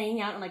she's just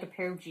hanging out in like a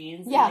pair of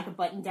jeans, Yeah. and, like a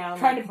button down,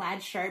 Trying like, to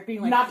plaid shirt,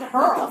 being like, not to "What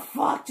hurl." the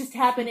fuck just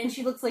happened?" And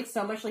she looks like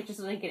so much like just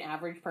like an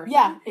average person.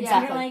 Yeah, And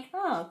exactly. you're like,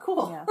 oh,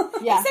 cool. Yeah.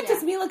 Yeah. Except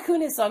it's Mila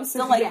Kunis, so I'm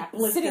still So, like yeah,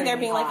 sitting there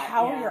being like, blisteringly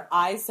how hot, are yeah. your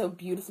eyes so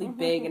beautifully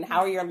big, and how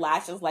are your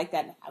lashes like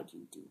that, and how do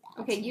you do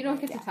that? Okay, you don't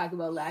get to talk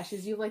about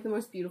lashes. You have like the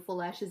most beautiful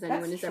lashes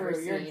anyone That's has true.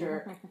 ever You're a seen.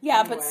 jerk.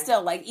 Yeah, but Anyway.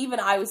 still, like even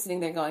I was sitting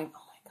there going, oh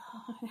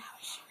my god, how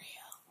is she real?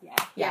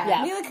 Yeah.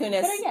 Yeah. Mila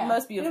Kunis, But yeah,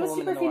 most it beautiful was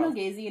woman super in the world.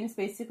 female gazy, and it's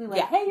basically like,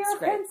 Yeah, hey, you're it's a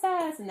great.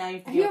 princess, and now you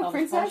have to Are deal you with a all this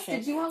princess? bullshit.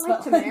 Did you want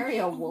like to marry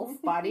a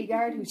wolf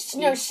bodyguard who's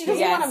No, she doesn't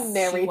Yes, want to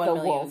marry she 1 the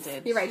million wolf.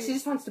 did. You're right. She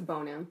just wants to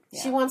bone him.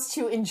 She wants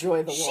to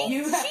enjoy the wolf.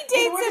 Use, She dates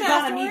him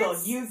Don Amigo.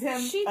 afterwards. Use him,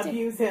 She did-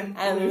 abuse him,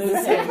 and lose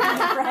lose him. him.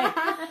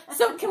 Right.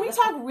 So can we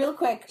talk real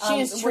quick? She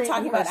is we're treating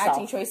talking about herself.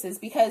 acting choices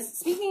because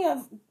speaking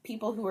of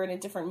people who are in a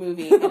different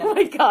movie, and Oh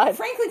my god.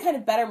 frankly, kind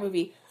of better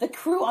movie, the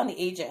crew on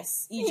the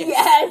Aegis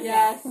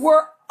Yes.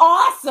 were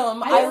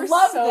awesome. I were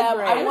loved so them.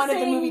 great. I I was wanted the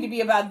saying- movie to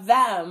be about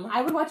them.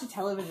 I would watch a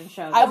television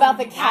show About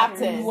the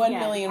captain. 1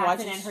 million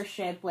captain watches. and her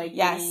ship, like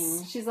Yes.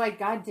 getting- She's like,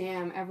 God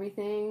damn,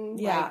 everything.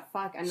 Yeah. Like,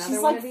 fuck, another She's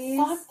one like, of these.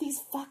 fuck these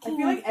I fucking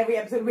feel like every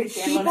episode would be a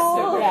standalone People,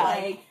 episode. where, yeah.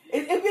 Like,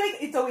 it'd be like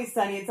It's Always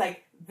Sunny. It's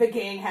like the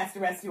gang has to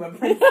rescue a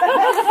princess.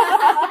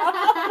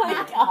 Oh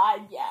my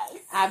god, yes.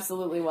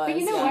 Absolutely was. But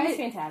you know yeah. what? She was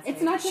fantastic.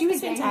 It's not just She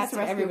was the gang has fantastic. to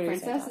rescue a Everybody was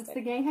princess. fantastic. It's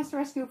the gang has to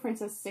rescue a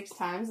princess 6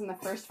 times, and the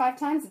first 5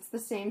 times it's the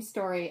same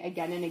story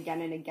again and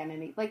again and again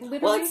and like literally.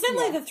 Well, it's been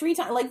like the 3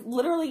 times. Like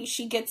literally,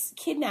 she gets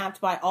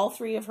kidnapped by all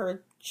 3 of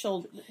her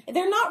children.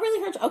 They're not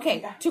really her.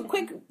 Okay, to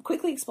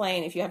quickly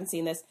explain if you haven't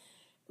seen this,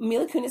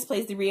 Mila Kunis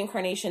plays the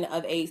reincarnation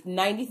of a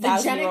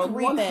 90,000-year-old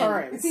woman.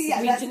 recurrence. See,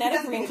 yeah, Genetic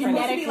that's the thing. It's reincarnation.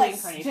 supposed to be like,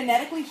 Reincarnation.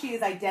 genetically, she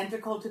is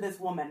identical to this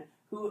woman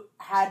who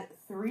had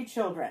 3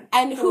 children.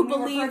 And So who when we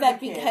refer believe to that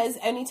the kids- because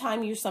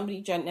anytime you're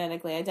somebody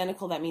genetically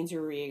identical, that means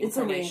you're reincarnation. It's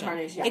a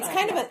reincarnation. It's Right.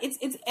 kind of a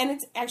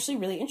it's actually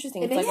really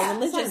interesting. It's It like makes a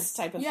religious sense.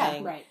 type of Yeah,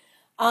 thing. right.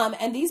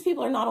 And these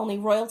people are not only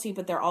royalty,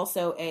 but they're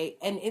also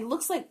and it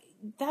looks like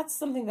that's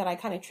something that I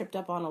kind of tripped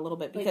up on a little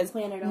bit Like because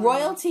Planet Earth.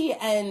 royalty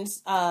and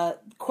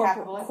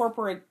Capitalist.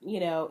 corporate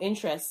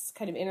interests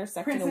kind of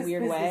intersect in a Princess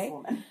weird way.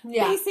 businesswoman.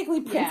 Yeah.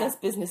 Basically, princess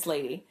business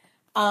lady.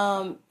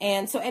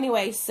 And so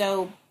anyway,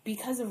 so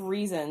because of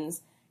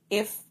reasons,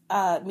 if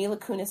Mila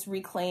Kunis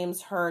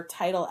reclaims her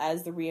title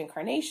as the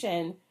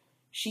reincarnation,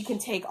 she can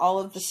take all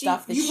of the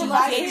stuff that you she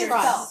provide gave for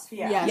herself. yourself.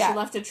 Yeah, Yeah. she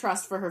left a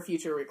trust for her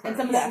future And recurrence.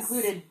 some of that Yes.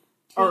 included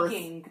Earth.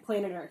 taking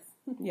Planet Earth.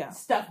 Yeah.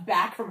 stuff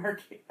back from her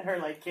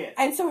like kids.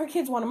 And so her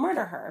kids want to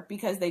murder her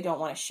because they don't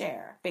want to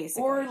share,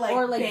 basically. Or like,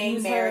 Or, like, gang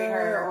use marry her,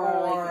 her,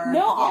 or, like- or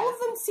no, all of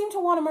them seem to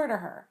want to murder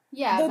her.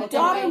 yeah, the but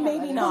daughter then-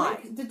 maybe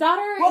not. The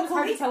daughter, Well, it was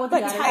hard to Khaleesi- tell what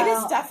But the daughter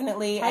Titus was.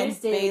 definitely Titus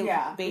and did,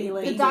 yeah.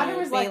 The daughter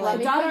was like, let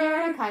me daughter- put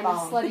her in a kind of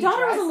Bone. slutty The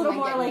daughter was dress a little and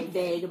more then like get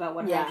naked. vague about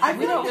what Yeah. her I We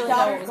feel don't like really the know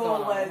what daughter's was goal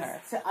going on with was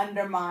her. to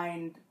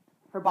undermine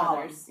her Ballin.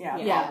 brothers. Yeah,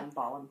 Yeah.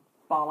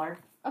 Baller.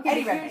 Okay,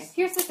 Eddie but Redmayne.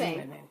 here's the Eddie thing.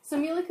 Redmayne. So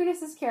Mila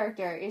Kunis'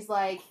 character is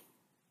like,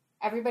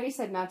 everybody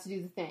said not to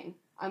do the thing.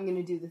 I'm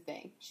gonna do the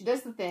thing. She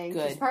does the thing.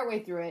 Good. She's partway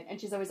through it, and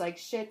she's always like,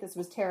 shit, this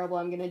was terrible.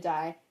 I'm gonna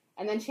die.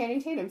 And then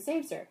Channing Tatum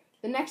saves her.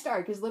 The next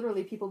arc is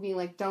literally people being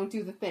like, don't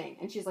do the thing.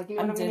 And she's like, you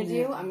know what I'm gonna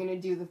do? I'm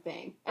gonna do the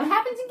thing. And it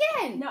happens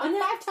again! No, Like and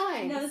then- 5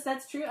 times. No,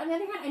 that's true. On the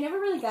other hand, I never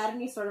really got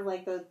any sort of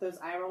like those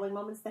eye rolling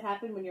moments that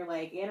happen when you're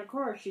like, and of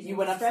course she's You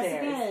gonna went stress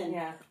upstairs. again.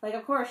 Yeah. Like,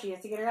 of course she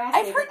has to get her ass.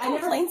 I've kicked. heard I never-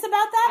 complaints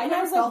about that, I and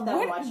never was felt like, that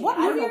what, watching what it.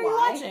 I don't movie know are you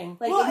why. watching?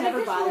 Like, Well, it and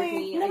never bothered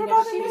additionally- me. never I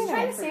bothered she me was either.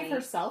 trying to for save me.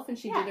 herself, and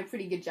she Yeah. did a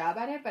pretty good job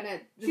at it, but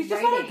She's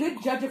just not a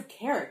good judge of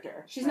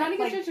character. She's not a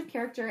good Like, judge of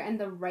character, and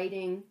the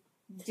writing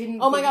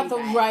didn't Oh my give god, me the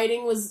that.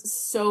 writing was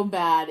so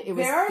bad. It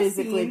was there are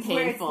physically scenes where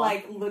it's painful.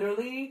 like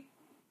literally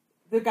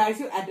the guys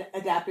who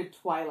adapted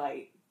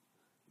Twilight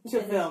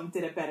to film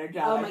did a better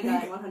job. Oh I my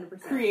think, god,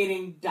 100%.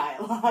 creating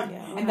dialogue,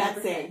 Yeah. and that's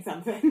 100%. saying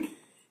something.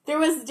 There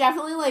was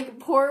definitely like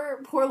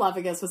poor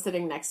Levigus was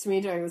sitting next to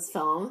me during this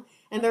film,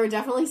 and there were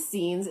definitely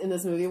scenes in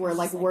this movie where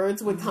like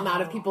words would come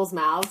out of people's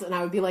mouths, and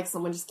I would be like,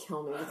 "Someone just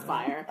kill me with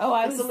fire." Oh,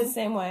 I Like, was someone- the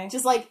same way.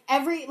 Just like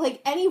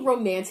any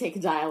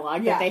romantic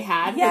dialogue Yeah. that they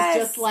had Yes,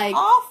 was just like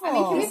awful. I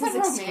mean, can we This put is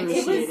romantic in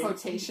excruciating.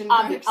 quotation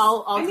obvi- marks?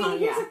 I'll I mean, come,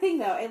 here's yeah. the thing,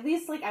 though. At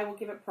least, like, I will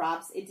give it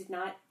props. It did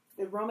not.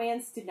 The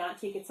romance did not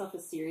take itself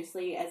as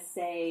seriously as,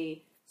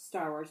 say,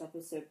 Star Wars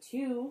Episode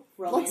 2.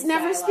 Romance Let's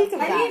never dialogue. speak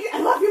of I that. need you. I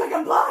love you like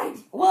I'm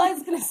blind. Well, I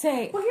was gonna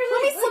say, Well, here's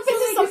Let me the slip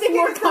into Like, something you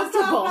more think it's gonna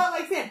comfortable. talk about,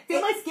 like, skin.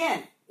 Feel my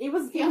skin. It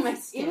It was Feel my it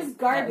skin. was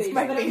garbage,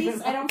 my but at least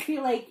favorite. I don't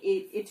feel like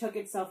it took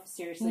itself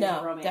seriously No,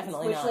 as a romance,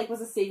 definitely which not. like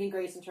was a saving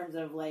grace in terms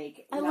of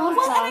like I not, love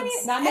Well, and I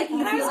mean, not making you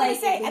and I feel was gonna like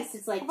say, at least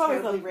it's like I've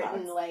always terribly loved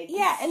written, dogs. like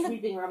Yeah, and the-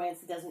 sweeping romance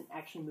that doesn't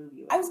actually move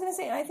you. I was gonna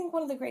say, and I think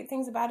one of the great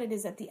things about it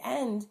is at the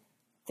end,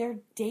 they're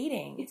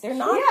dating. It's They're cute.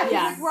 not.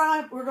 Yeah, Yeah.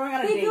 like we're going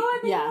on a They date. go on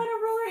Yeah. a roller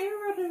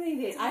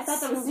date. I thought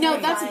that was No,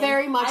 very that's fun.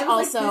 very much I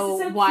was like, also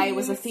this is so why it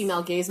was a cute.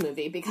 female gaze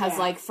movie because Yeah.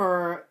 like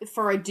for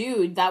a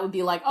dude that would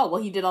be like, oh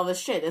well, he did all this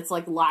shit. It's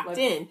like locked Like-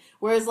 in.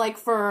 Whereas like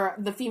for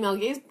the female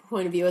gaze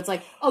point of view, it's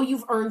like, oh,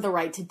 you've earned the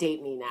right to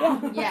date me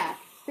now. Yeah. Yeah.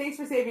 Thanks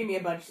for saving me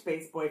a bunch,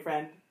 space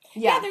boyfriend.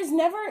 Yeah, there's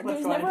never What's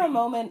there's going never on? a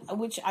moment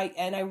which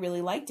I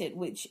really liked it,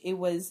 which it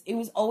was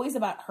always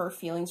about her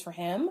feelings for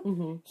him.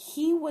 Mm-hmm.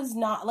 He was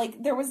not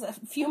like there was a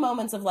few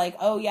moments of like,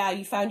 oh yeah,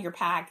 you found your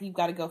pack, you've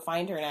got to go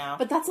find her now.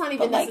 But that's not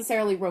even But, like,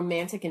 necessarily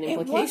romantic in it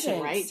implication,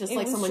 wasn't. right? Just It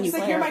like was someone just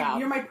you It's like care about.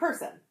 you're my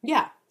person.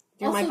 Yeah,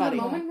 you're Also, my buddy.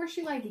 the moment where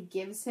she like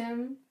gives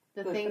him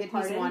the The thing that he's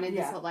pardon? wanted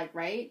Yeah. this whole like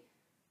right,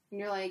 and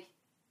you're like,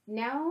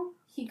 now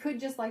he could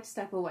just like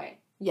step away,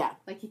 Yeah,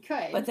 like he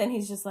could, But then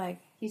he's just like,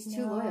 he's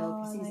too no,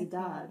 loyal because I he's like a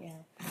dog. that,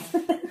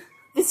 yeah.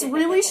 this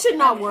really should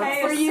not work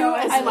I for am you so-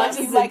 as I much love as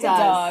you it like a does.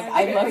 dog.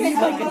 I love you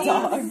I like a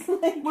love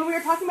dog. When we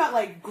were talking about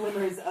like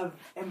glimmers of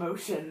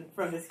emotion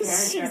from this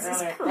character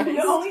Jesus earlier, Christ.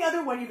 the only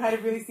other one you kind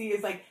of really see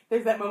is like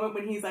there's that moment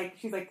when he's like,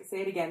 she's like,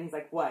 say it again. He's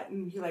like, what?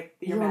 And she's like,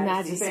 Your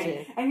Majesty.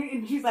 thing.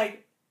 And she's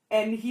like,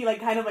 and he like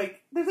kind of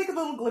like there's like a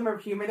little glimmer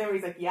of humor there where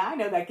he's like, yeah, I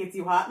know that gets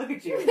you hot. Look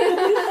at you,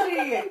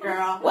 shit,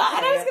 girl. Well,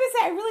 and I was gonna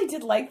say, I really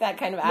did like that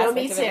kind of No, aspect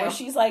me of it, where too.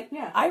 she's like,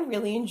 Yeah. I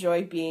really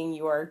enjoy being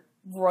your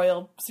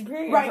royal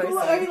superior Right, person.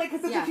 well, I mean, like,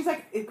 because Yeah. she's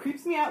like, it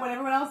creeps me out when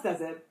everyone else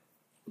does it,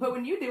 but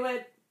when you do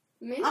it,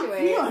 I'm into I'm it.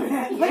 feeling it.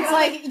 Yeah. It's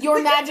like Your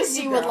Good for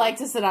Majesty you, would girl. like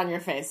to sit on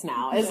your face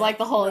now. Is like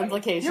the whole Right.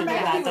 implication Your of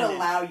Majesty that. would doesn't it?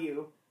 allow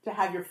you to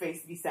have your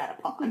face be sat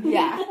upon.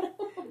 Yeah.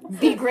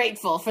 Be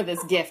grateful for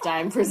this gift I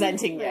am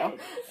presenting you. Right.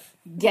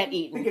 Get The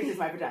eaten. gift is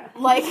my vagina.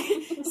 Like,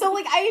 so,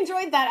 like, I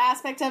enjoyed that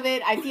aspect of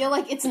it. I feel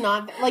like it's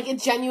not, like, it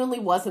genuinely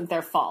wasn't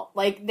their fault.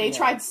 Like, they Yeah.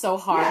 tried so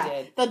hard.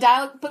 They did. The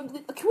dialogue,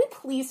 but can we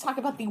please talk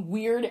about the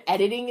weird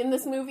editing in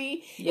this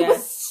movie? It Yes.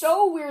 was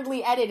so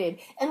weirdly edited.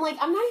 And, like,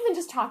 I'm not even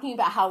just talking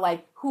about how,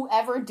 like,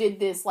 whoever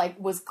did this, like,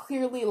 was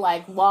clearly,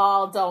 like,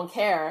 lol, don't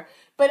care.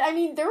 But, I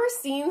mean, there were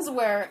scenes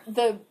where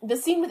the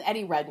scene with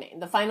Eddie Redmayne,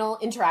 the final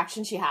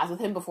interaction she has with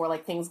him before,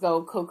 like, things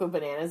go cocoa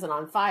bananas and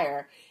on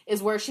fire,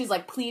 is where she's,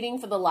 like, pleading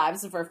for the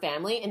lives of her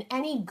family. And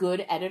any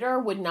good editor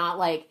would not,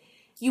 like,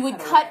 you would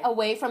Cut cut away.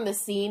 away from the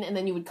scene and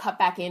then you would cut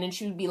back in and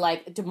she would be,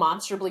 like,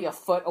 demonstrably a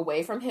foot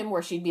away from him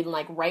where she'd be,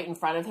 like, right in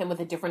front of him with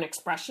a different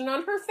expression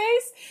on her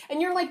face.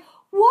 And you're like,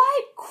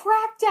 what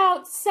cracked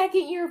out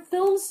second-year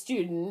film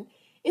student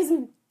is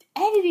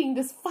editing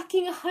this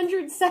fucking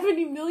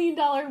 $170 million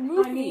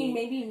movie? I mean,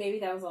 maybe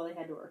that was all they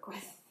had to work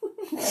with.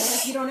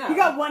 You don't know. You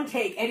got one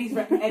take. Eddie's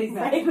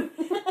mad.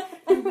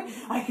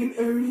 I can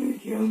only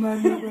kill my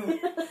mother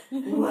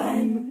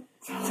one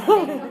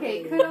time.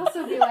 Okay, could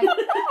also be like,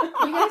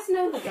 you guys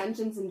know the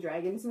Dungeons and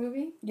Dragons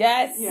movie?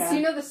 Yes. Yeah. Do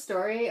you know the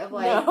story of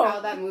like No.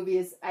 how that movie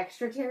is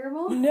extra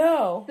terrible?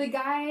 No. The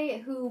guy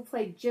who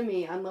played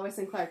Jimmy on Lois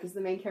and Clark is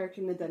the main character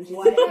in the Dungeons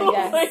What? and Dragons.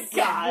 Yes. Oh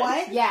my God.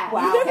 What? Yeah.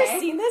 Wow. You've never okay.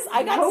 seen this?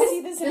 I got to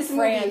see this in This movie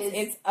France. is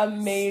It's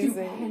amazing.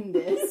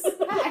 Stupendous.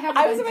 I have it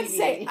I was on about to DVD.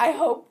 say, I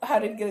hope How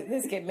Did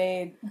This Get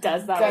Made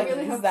Does that does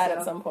really hope that so.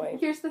 at some point.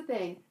 Here's the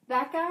thing.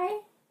 That guy,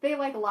 they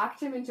like locked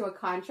him into a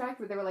contract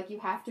where they were like, you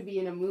have to be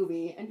in a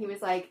movie. And he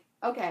was like,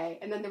 okay.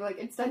 And then they were like,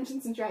 it's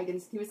Dungeons and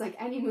Dragons. He was like,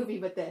 any movie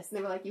but this. And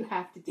they were like, you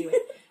have to do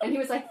it. And he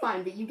was like,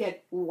 fine, but you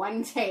get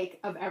one take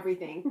of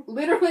everything.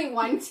 Literally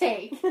one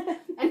take.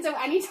 And so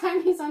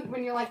anytime he's on,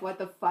 when you're like, what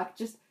the fuck,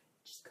 just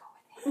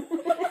go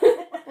with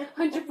it.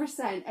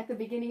 100%. At the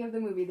beginning of the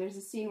movie, there's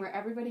a scene where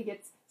everybody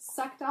gets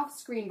sucked off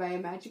screen by a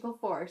magical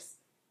force.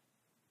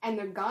 And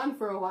they're gone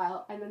for a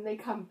while, and then they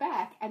come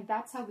back, and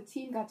that's how the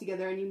team got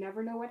together, and you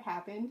never know what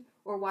happened,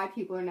 or why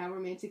people are now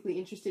romantically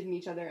interested in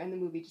each other, and the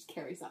movie just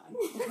carries on.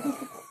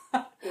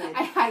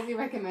 I highly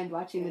recommend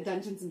watching the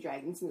Dungeons and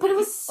Dragons movie. But it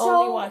was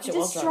Only so watch it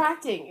while drunk.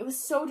 distracting. It was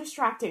so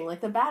distracting. Like,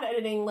 the bad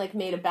editing, like,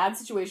 made a bad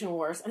situation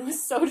worse. And it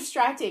was so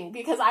distracting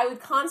because I would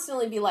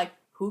constantly be like,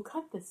 who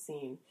cut this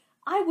scene?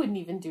 I wouldn't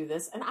even do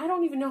this, and I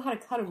don't even know how to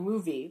cut a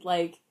movie.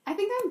 Like, I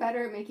think I'm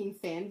better at making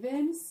fan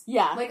vids.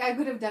 yeah. Like, I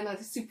could have done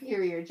a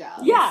superior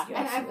job. Yeah. You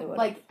And absolutely I would've.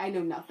 like, I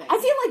know nothing. I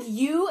feel like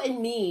you and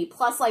me,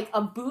 plus, like,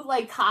 a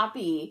bootleg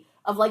copy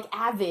of, like,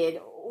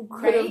 Avid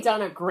could have Right?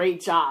 done a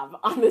great job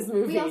on this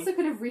movie. we also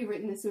could have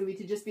rewritten this movie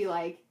to just be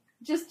like,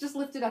 just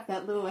lifted up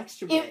that little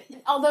extra bit.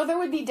 Although there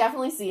would be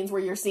definitely scenes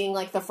where you're seeing,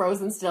 like, the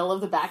frozen still of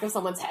the back of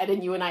someone's head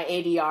and you and I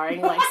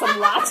ADRing, like, some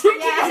logic.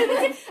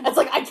 Yeah. It's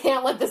like, I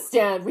can't let this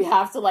stand. We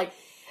have to, like,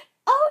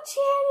 oh,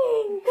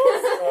 Channing,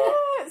 this is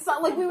it.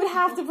 So, like, we would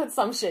have to put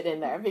some shit in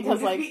there because,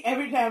 Just like, be-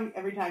 every time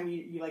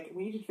you like,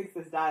 we need to fix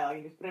this dialogue.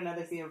 You just put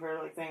another scene of her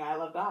like saying, "I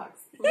love dogs."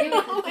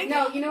 Oh my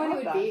No, you know what it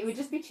would God. be? It would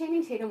just be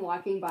Channing Tatum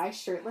walking by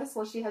shirtless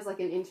while she has like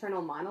an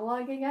internal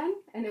monologue again,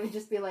 and it would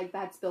just be like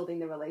that's building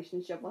the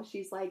relationship while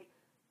she's like,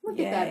 Look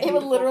Yeah. at that. It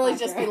would beautiful literally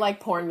just be fucker. like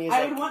porn music.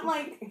 I would want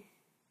like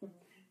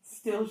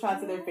still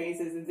shots of their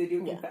faces as they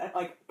do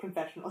like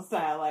confessional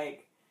style,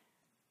 like.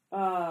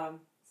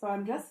 So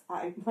I'm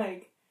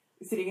like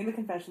sitting in the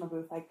confessional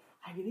booth, like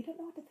I really don't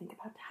know what to think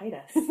about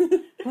Titus.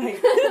 Like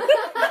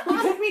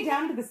he took me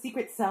down to the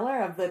secret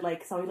cellar of the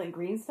like Soylent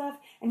Green stuff,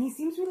 and he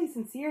seems really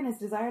sincere in his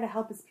desire to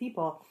help his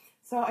people.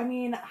 So I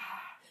mean,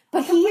 But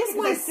I'm he conflicted is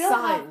my because I still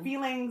son. have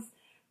feelings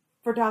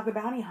for Dog the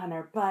Bounty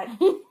Hunter, but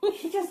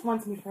he just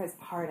wants me for his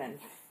pardon.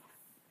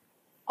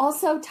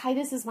 Also,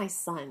 Titus is my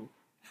son.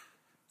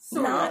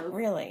 Not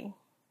really.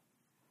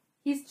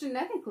 He's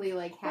genetically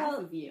like half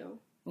of you.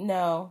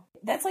 No.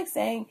 That's like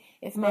saying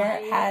if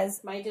Merritt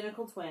has my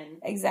identical twin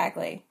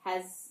exactly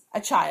has a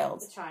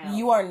child, a child.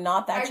 you are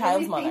not that I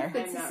child's really mother. think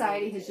that I'm not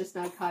society ready has to. just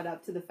not caught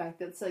up to the fact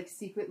that it's like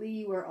secretly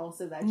you are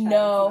also that child's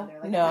No, mother.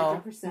 Like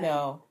no, 100%.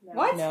 no,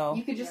 What? no,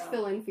 You could just No.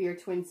 fill in for your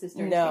twin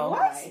sister. and No.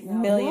 say What?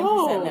 why. million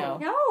percent no.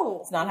 No.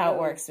 It's not how it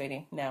works,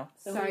 sweetie. No.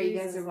 Sorry, you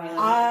guys are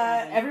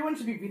violent. Everyone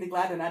should be really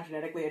glad they're not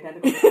genetically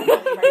identical to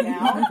Emily right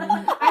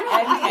now. I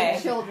don't want Okay.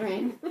 your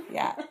children.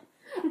 Yeah.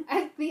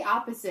 At the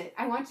opposite.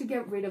 I want to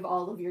get rid of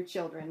all of your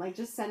children. Like,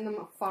 just send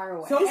them far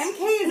away. So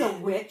MK is a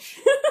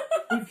witch.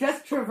 We've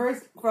just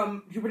traversed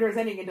from Jupiter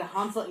Ascending into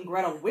Hansel and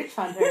Gretel witch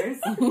hunters.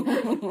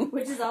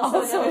 Which is also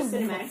Also- another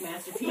cinematic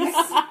masterpiece.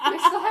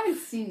 I still haven't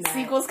seen that.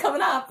 Sequel's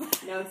coming up.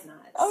 No, it's not.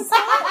 Oh, it's not.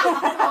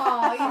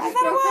 Oh, you I just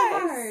thought broke it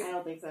my was. heart. I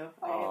don't think so.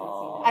 I Oh.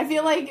 haven't seen I it.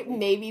 feel like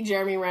maybe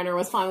Jeremy Renner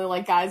was finally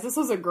like, guys, this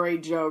was a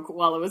great joke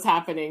while it was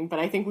happening, but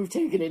I think we've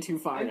taken it too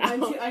far now.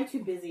 I'm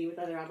too busy with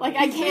other Like,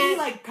 obligations. I can't- He's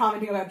like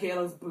commenting about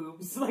JLo's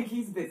boobs. Like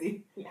he's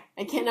busy.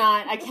 I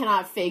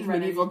cannot fake Renner,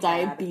 medieval you're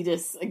bad.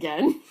 diabetes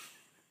again.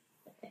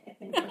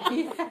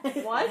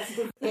 What?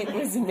 It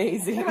was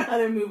amazing. What about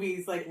other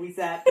movies like we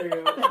sat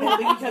through,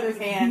 holding each other's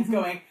hands,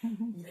 going,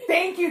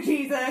 "Thank you,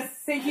 Jesus.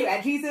 Thank you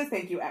at Jesus.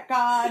 Thank you at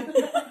God."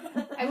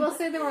 I will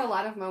say there were a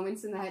lot of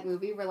moments in that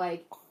movie where,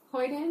 like,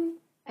 Hoyden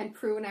and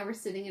Prue and I were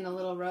sitting in a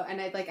little row, and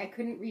I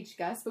couldn't reach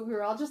Gus, but we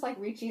were all just, like,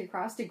 reaching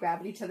across to grab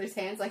at each other's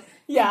hands, like,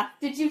 Yeah.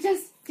 did you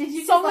just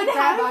Someone like,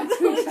 grab has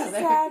onto each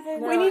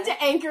other? We need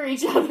to anchor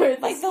each other.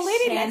 Like the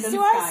lady next to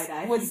Tandem us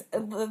skydiving.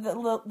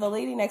 was the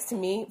lady next to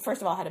me.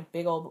 First of all, had a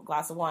big old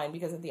glass of wine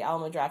because at the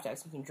Alamo Draft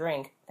House you can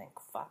drink. Thank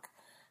fuck.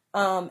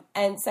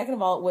 And second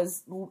of all,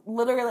 was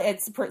literally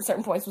at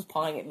certain points was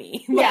pawing at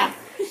me. Yeah.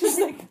 She's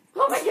like,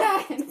 Oh my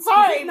god!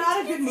 sorry. It's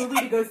not a good movie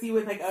to go see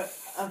with like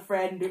a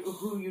friend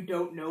who you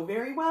don't know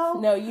very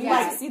well. No, you Yeah.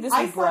 like see this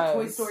I with saw bros.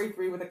 Toy Story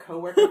 3 with a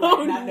coworker who I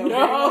did not know very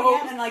well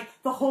yet, and like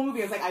the whole movie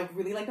I was like, I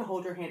really like to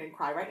hold your hand and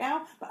cry right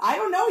now, but I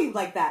don't know you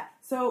like that.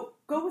 So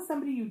go with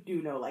somebody you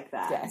do know like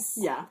that. Yes.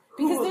 Yeah.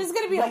 Because Who there's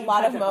going to be let a you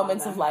lot of touch upon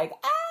moments them. of like,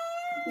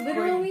 Where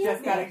Literally, you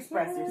just gotta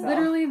express yourself.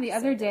 Literally, the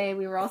other day,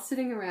 we were all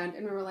sitting around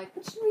and we were like,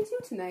 what should we do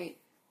tonight?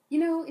 You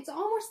know, it's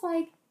almost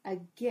like a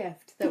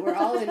gift that we're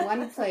all in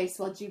one place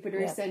while Jupiter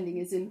Yep. Ascending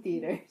is in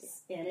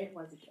theaters. And it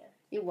was a gift.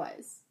 It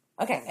was.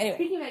 okay, anyway.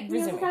 Speaking of that, can we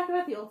also resuming. talk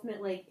about the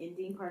ultimate like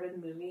ending part of the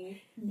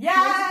movie?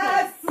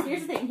 Yes.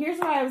 Here's the thing. Here's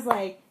why I was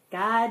like,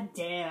 God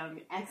damn,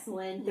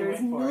 excellent. You There's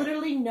went for it.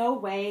 literally no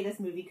way this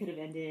movie could have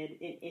ended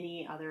in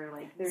any other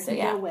like. There's So,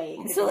 yeah. no way.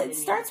 could have So ended it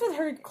any starts other with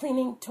her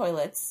cleaning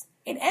toilets.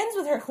 It ends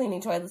with her cleaning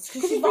toilets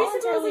because Because she she basically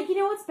was voluntarily. like, you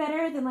know what's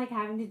better than like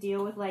having to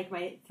deal with like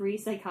my 3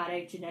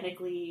 psychotic,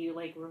 genetically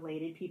like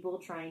related people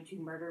trying to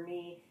murder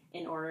me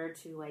in order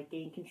to like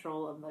gain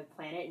control of the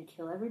planet and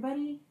kill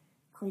everybody?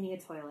 Cleaning a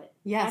toilet.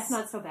 Yes. That's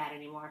not so bad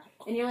anymore.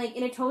 And you're like,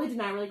 and it totally did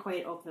not really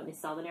quite ultimately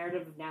sell the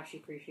narrative of now she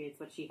appreciates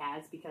what she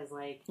has because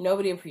like,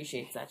 Nobody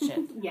appreciates that shit.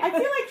 yeah. I feel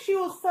like she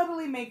will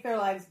subtly make their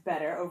lives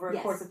better over a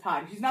Yes. course of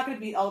time. She's not going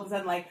to be all of a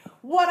sudden like,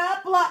 "What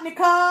up,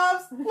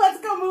 Blotnikovs? Let's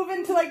go move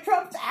into like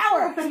Trump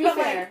Tower." To be But,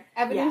 like, fair,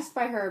 evidenced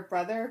by her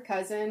brother,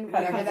 cousin,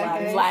 whatever Cousin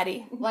that is,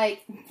 Vladdy.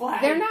 like,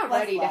 Vlad, they're not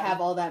let's ready to Vlad.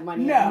 have all that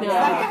money. No, anymore. no,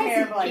 That that's a guy's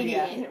terrible an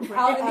idea. idiot. And the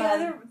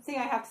other thing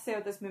I have to say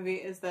about this movie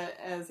is that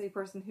as a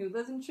person who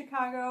lives in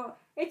Chicago,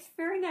 it's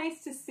very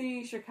nice to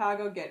see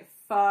Chicago get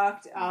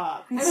fucked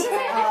up. I, was gonna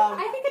say, Um,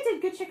 I think it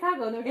did good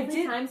Chicago. And there were it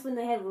definitely did- times when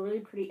they had really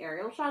pretty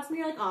aerial shots where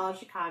you're like, oh,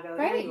 Chicago.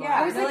 there Right, you Yeah,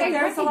 are. I was no, like, I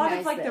there's a lot of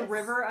recognize like the this.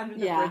 river under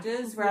the Yeah.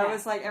 bridges where I Yeah.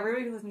 was like,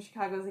 everybody who lives in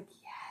Chicago is like,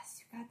 yes,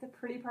 you got the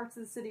pretty parts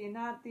of the city and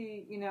not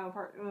the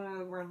part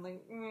where I'm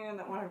like,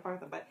 not want to talk about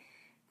them, but.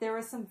 There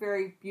was some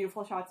very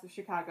beautiful shots of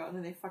Chicago, and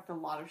then they fucked a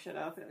lot of shit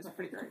up, and it was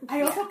pretty great.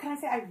 I also can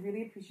I say I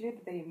really appreciated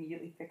that they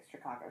immediately fixed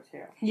Chicago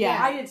too.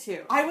 Yeah. I did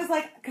too. I was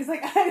like, because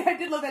like I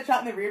did love that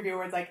shot in the rear view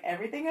where it's like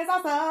everything is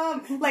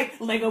awesome, like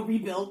Lego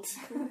rebuilt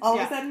all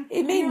of a sudden.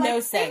 It made And you're no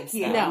like, sense. "Thank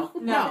you." though.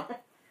 No.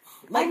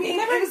 Like I mean, they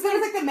never. it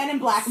was like the Men in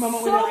Black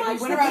moment where So they're like,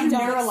 much we went that around they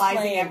don't neuralizing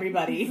explain.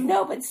 everybody.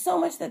 No, but so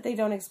much that they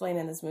don't explain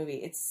in this movie.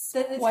 It's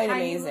The quite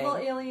tiny amazing. little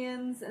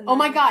aliens. And Oh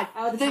my then- god.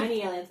 Oh, the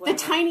tiny aliens. The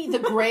whatever. the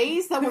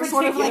grays that The were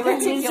sort of like a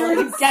reticulans.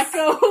 lizard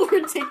gecko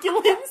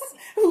reticulans.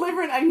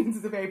 Liver and onions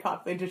is a very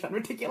popular dish on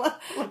Reticula.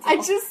 I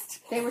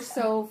just, They were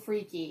so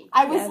freaky.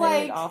 I was Yeah, they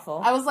like, look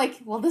awful. I was like,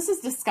 well, this is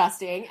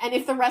disgusting. And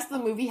if the rest of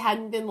the movie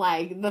hadn't been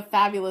like the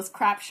fabulous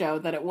crap show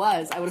that it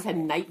was, I would have had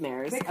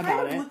nightmares They kind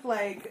about of it. look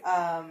like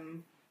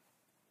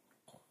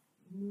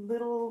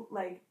little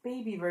like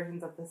baby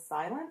versions of the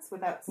Silence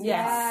without skins.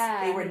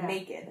 Yes. They were Yeah.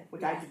 naked,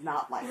 which I did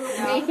not like.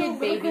 Naked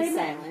baby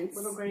silence.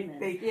 Little gray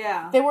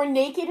men. They were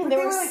naked and But they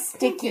were like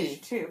sticky.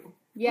 pinkish, too.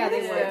 Yeah,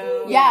 they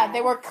were. Yeah,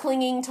 they were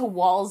clinging to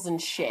walls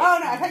and shit. Oh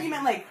no, I thought you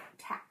meant like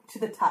to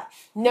the touch.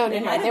 No,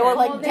 They no, might they have were been.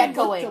 like Well, they looked a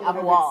geckoing little up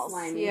bit walls.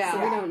 slimy, Yeah. so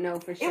we don't know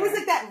for sure. It was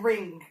like that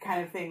ring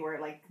kind of thing where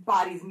like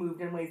bodies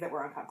moved in ways that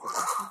were uncomfortable.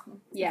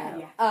 yeah.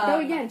 Yeah. Though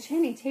again,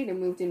 Channing Tatum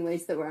moved in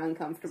ways that were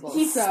uncomfortable.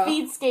 He so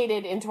speed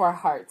skated into our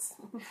hearts.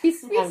 he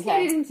speed Okay.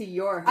 skated into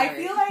your heart. I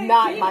feel like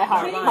Not my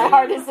heart. Channing My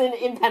heart is an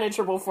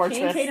impenetrable fortress.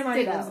 Channing Tatum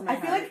already Ditto. lives in my I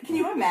feel heart. like, can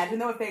you imagine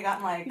though if they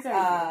got like He's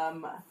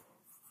already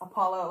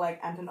Apollo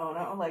like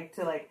Antonono like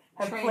to like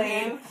have Train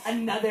played him.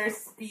 another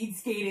speed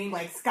skating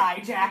like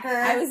skyjacker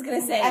I was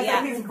gonna say, as yeah.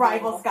 like his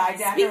rival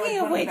skyjacker. Speaking like,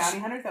 of one which- Bounty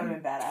Hunters, that would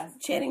have been badass.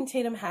 Channing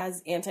Tatum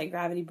has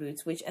anti-gravity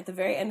boots, which at the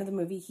very end of the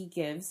movie he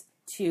gives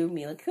to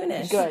Mila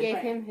Kunis. She Good. gave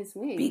him his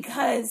wings.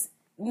 Because,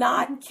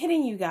 not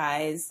kidding you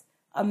guys,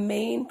 a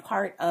main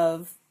part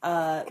of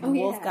the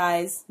Wolf yeah.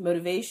 Guy's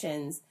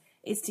motivations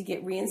is to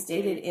get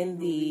reinstated in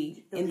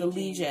the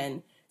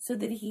Legion so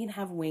that he can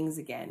have wings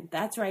again.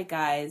 That's right,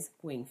 guys.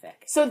 Wing fic.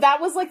 So that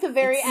was like the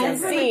very It's end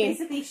so Like, scene.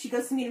 basically, she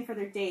goes to meet him for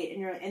their date,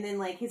 and then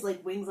like his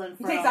like wings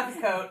unfurl. He takes off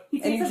his coat. He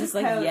And takes you're off just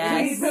his like, coat, yes.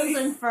 and his wings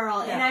unfurl.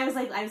 And Yeah.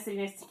 I was sitting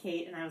next to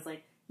Kate, and I was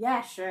like,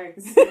 yeah, sure.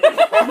 This is I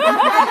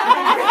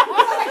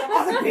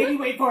was like, baby,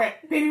 wait for it.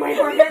 Baby, wait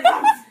for it. Here it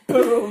comes.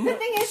 Boom. The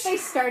thing is, they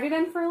started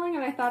unfurling,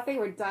 and I thought they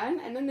were done,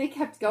 and then they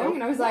kept going,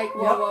 and I was like,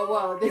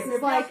 whoa, this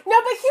is like No,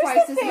 but twice here's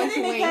as the much thing. And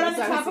then they get on wings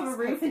the as I top was of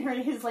a roof,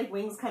 and his like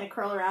wings kind of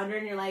curl around her,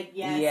 and you're like,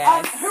 yes.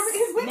 Yes.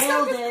 His wings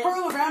Nailed don't just it.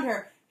 curl around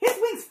her. His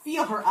wings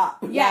feel her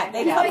up. Yeah,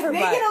 they Like, love her they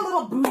butt. get a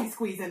little booty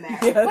squeeze in there.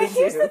 Yeah, But they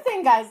here's do. the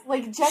thing, guys.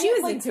 Like, Jenny, She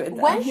was like, into it,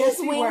 though. when Yes, his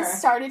you wings were.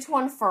 started to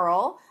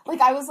unfurl,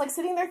 like, I was like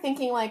sitting there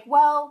thinking, like,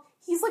 well,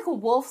 he's like a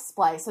wolf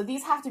splice, so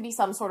these have to be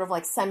some sort of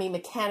like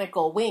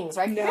semi-mechanical wings,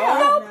 right? No,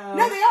 No.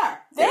 no, they are.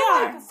 They're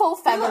They like full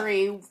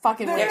feathery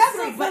fucking They're wings.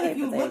 definitely, but feathery, if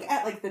you but look they-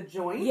 at like the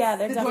joints, Yeah,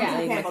 they're the joints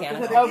definitely are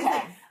mechanical. So there is,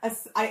 Okay.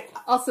 like,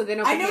 also they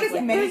don't. I behave noticed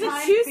like many There's a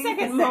times 2-second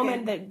being the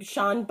moment second- that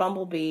Sean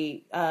Bumblebee.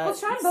 Well,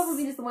 Sean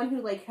Bumblebee is the one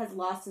who like has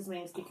lost his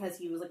wings because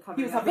he was like He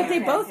covering was up. But they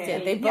Yeah, both yeah, did.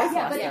 yeah. They both Yeah,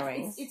 lost but their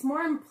wings. it's more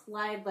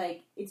implied,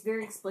 like, it's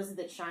very explicit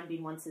that Sean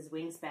Bean wants his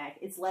wings back.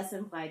 It's less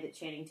implied that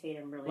Channing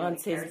Tatum really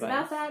Wants his cares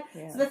about wings. that.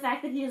 Yeah. So the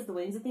fact that he has the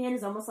wings at the end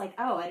is almost like,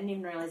 oh, I didn't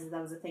even realize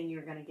that was a thing you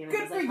were going to give it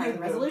Good as for like part you, of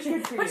the Boo. resolution.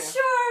 Good for But you.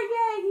 sure,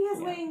 yay, he has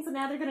Yeah. wings, and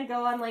now they're going to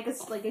go on like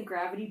a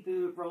gravity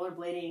boot,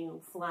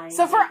 rollerblading, flying.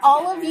 So for together.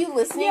 all of you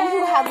listening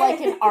who had like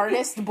Yay! an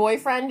artist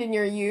boyfriend in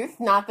your youth,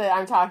 not that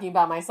I'm talking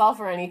about myself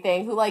or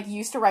anything, who like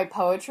used to write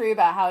poetry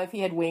about how if he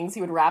had wings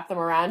he would wrap them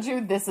around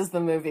you, this is the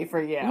movie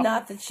for you.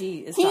 Not that she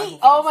is He, talking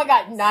oh my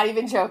god, not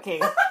even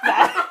joking.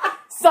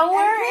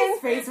 Somewhere in His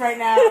face right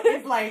now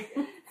is like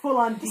full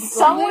on deep.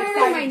 Somewhere Like,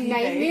 like, in my deep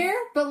nightmare,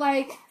 but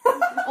like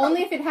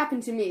only if it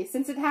happened to me.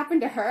 Since it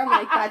happened to her, I'm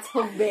like, that's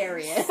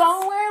hilarious.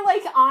 somewhere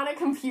like on a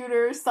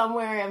computer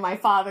somewhere in my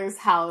father's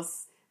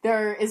house,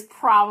 there is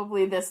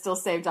probably this still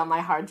saved on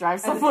my hard drive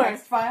As a somewhere.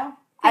 text file.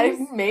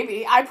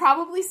 I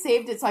probably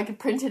saved it so I could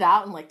print it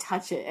out and like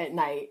touch it at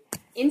night.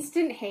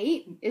 Instant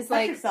hate is Touch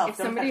like yourself, if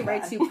don't somebody touch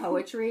writes that. you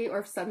poetry or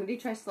if somebody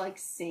tries to like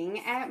sing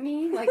at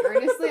me, like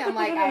earnestly, I'm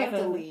like, I have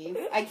to leave.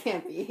 I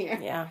can't be here.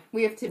 Yeah.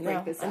 We have to break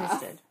No, this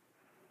understood.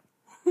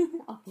 off.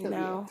 I'll kill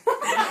No. you.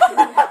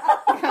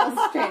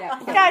 I'll straight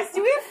up kill Guys,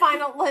 do we have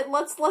final?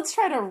 Let's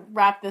try to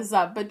wrap this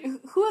up. But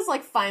who has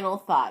like final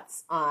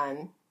thoughts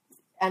on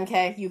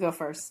MK? You go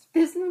first.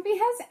 you. This movie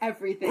has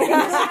everything.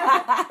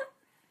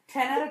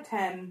 10 out of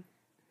 10.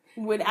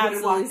 Would watch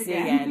absolutely see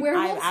again. again. I'm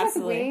Werewolves with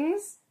absolutely.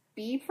 wings,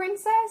 be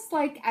princess.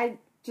 Like I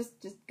just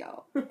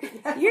go. You're gonna.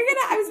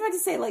 I was about to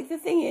say, like, the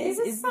thing is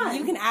This is fun.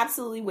 you can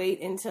absolutely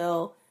wait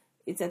until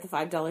it's at the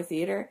 $5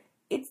 theater.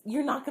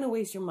 You're not gonna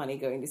waste your money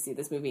going to see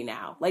this movie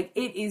now. Like,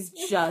 it is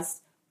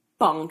just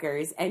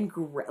bonkers and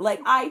great.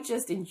 Like, I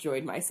just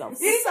enjoyed myself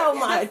so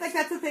much.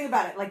 That's the thing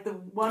about it. Like, the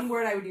one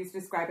word I would use to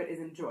describe it is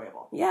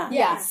enjoyable. Yeah,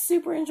 Yeah. it's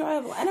super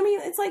enjoyable. And I mean,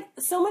 it's like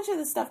so much of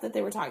the stuff that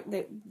they were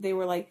talking. They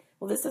were like,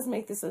 well, this doesn't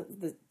make this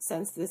the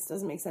sense. This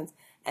doesn't make sense.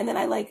 And then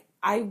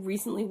I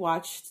recently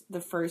watched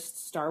the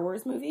first Star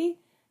Wars movie,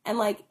 and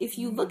like if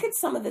you look at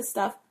some of this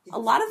stuff, a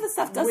lot of the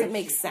stuff doesn't Which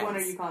make sense. one are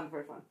you calling the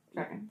first one?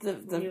 Sorry.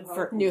 The New Hope.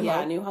 fir- New yeah,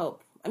 Hope. New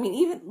Hope. I mean,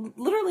 even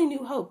literally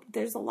New Hope.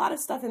 There's a lot of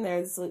stuff in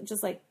there that's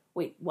just like,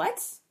 wait, what?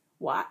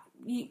 What?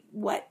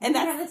 What? And We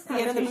can have that's this the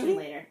end of the conversation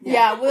movie. later.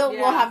 Yeah, we'll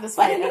Yeah. have this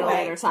But fight at a anyway,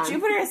 later time.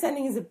 Jupiter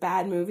Ascending is a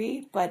bad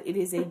movie, but it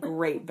is a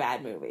great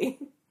bad movie.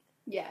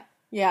 Yeah.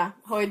 Yeah,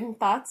 Hoyden,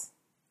 thoughts?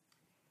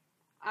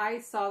 I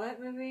saw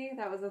that movie.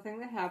 That was the thing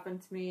that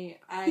happened to me.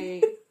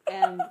 I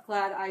am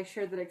glad I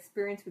shared that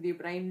experience with you,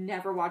 but I am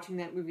never watching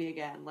that movie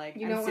again. Like,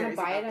 You I'm don't want to serious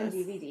buy it about on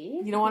this.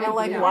 DVD? You don't want to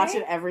like No. watch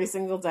it every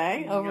single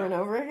day over No. and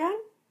over again?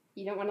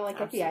 You don't want to like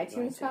get the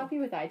Absolutely iTunes going to. copy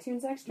with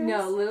iTunes extras?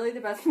 No, literally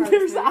the best part of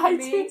this There's movie for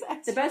me. iTunes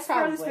extras. The best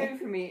part of this Probably.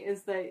 movie for me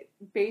is that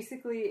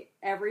basically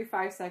every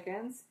 5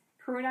 seconds,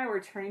 Prue and I were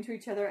turning to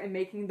each other and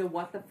making the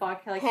what the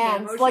fuck like hand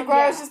Hands. motion. Like, where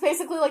I was Yeah. just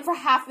basically like, for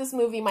half this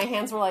movie, my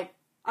hands were like,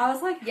 I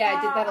was like, Yeah,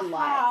 I did that a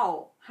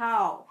lot.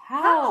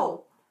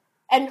 How?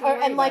 And Don't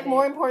worry and like about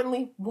more it.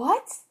 importantly,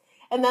 what?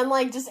 And then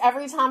like just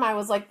every time I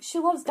was like, she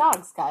loves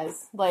dogs,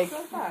 guys. Like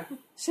So far.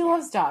 she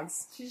loves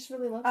dogs. She just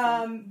really loves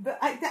them. The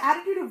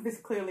attitude of this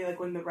clearly, like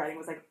when the writing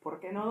was like, "Por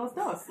qué no los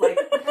dos?" Like,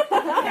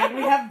 can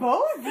we have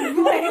both?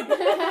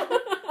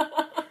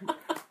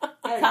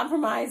 Like,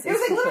 Compromise. it was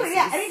is like literally, for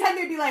yeah. pussies. Anytime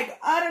they'd be like,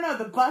 I don't know,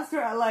 the bus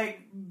or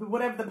like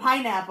whatever, the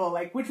pineapple.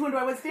 Like, which one do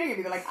I want staring at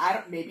me? They're like, I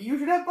don't. Maybe you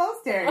should have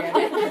both staring at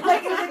me. Like,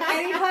 it was like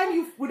anytime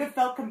you would have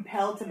felt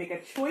compelled to make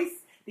a choice,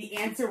 the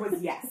answer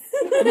was yes.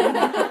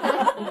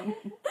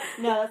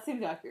 No, that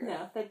seems accurate.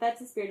 No, that's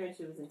the spirit in which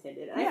it was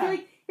intended. And I Yeah. feel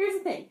like, here's the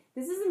thing.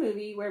 This is a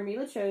movie where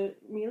Mila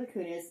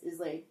Kunis is,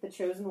 like, the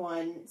chosen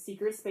one,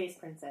 secret space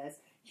princess.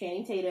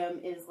 Channing Tatum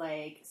is,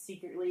 like,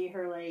 secretly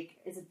her, like,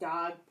 is a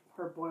dog,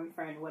 her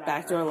boyfriend, whatever.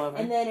 Backdoor lover.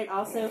 And then it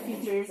also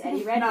features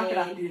Eddie Knock it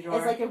off, Redmayne Dujor.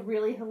 as, like, a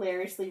really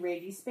hilariously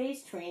ragey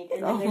space twink.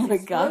 And then Oh there's my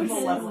God,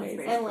 explosions level of space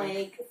and, twink.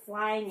 like,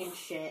 flying and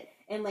shit.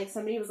 And, like,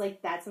 somebody was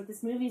like, that's what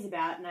this movie's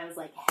about. And I was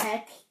like,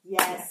 heck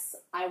yes,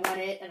 I want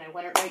it, and I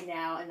want it right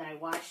now. And then I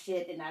watched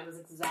it, and that was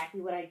exactly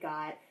what I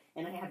got.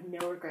 And I have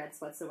no regrets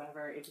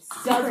whatsoever. It was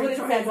Does super what it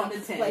says enjoyable. on the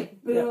tin.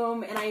 Like,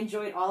 boom. And I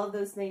enjoyed all of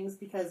those things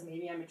because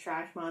maybe I'm a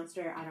trash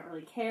monster. I don't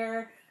really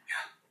care.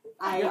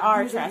 You are a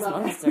really trash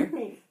love monster.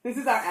 everything. This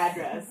is our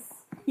address.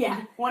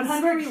 Yeah.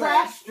 100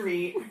 Trash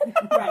Street,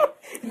 Right.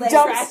 Like,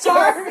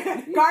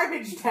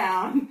 Garbage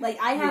Town. Like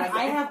I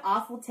USA. have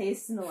awful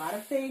tastes in a lot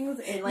of things,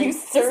 and like You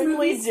this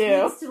certainly movie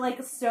do. speaks to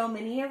like so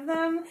many of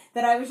them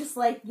that I was just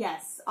like,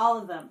 yes, all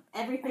of them,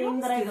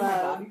 everything that I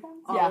love,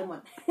 all Yeah. in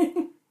one.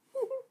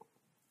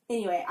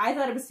 Anyway, I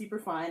thought it was super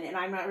fun, and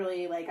I'm not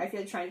really like I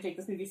feel like trying to take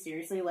this movie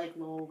seriously, like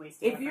little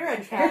wasted. If you're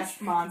a trash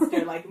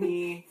monster like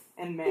me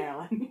and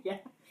Marilyn, Yeah.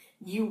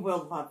 you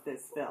will love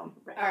this film.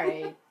 All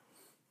right.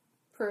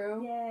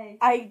 Prue. Yay!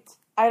 I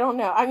don't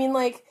know. I mean,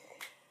 like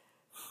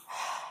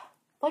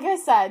I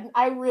said,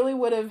 I really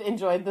would have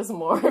enjoyed this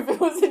more if it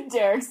was a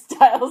Derek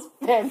Styles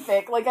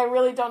fanfic. Like, I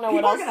really don't know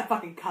People what are else. gonna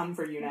fucking come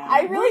for you now.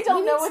 I really We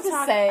don't know need what to to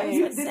talk- say I was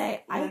gonna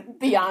say, I-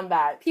 beyond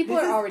that. People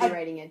This are is already a-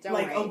 writing it. Don't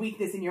like worry. a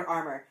weakness in your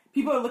armor.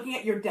 People are looking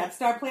at your Death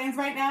Star plans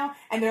right now,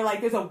 and they're like,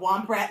 "There's a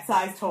womp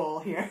rat-sized hole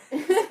here."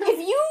 If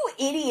you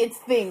idiots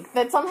think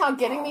that somehow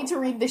getting me to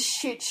read the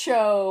shit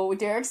show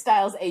Derek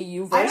Styles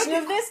AU version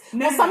of this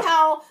No, will no, no.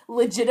 somehow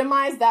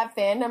legitimize that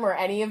fandom or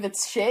any of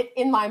its shit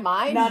in my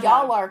mind, No,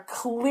 y'all no. are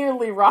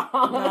clearly wrong.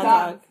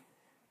 Dog.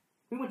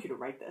 We want you to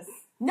write this.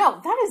 No,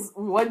 that is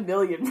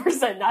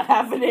 1,000,000% not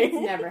happening. It's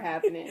never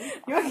happening.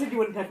 You actually said you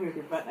wouldn't touch me with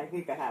your butt, and I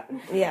think that happened.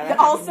 Yeah, That that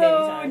happens many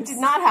also times. did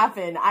not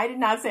happen. I did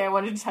not say I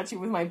wanted to touch you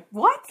with my...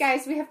 What?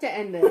 Guys, we have to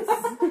end this.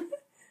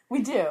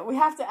 We do. We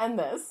have to end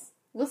this.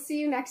 We'll see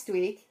you next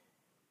week.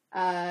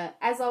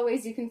 As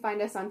always, you can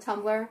find us on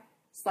Tumblr,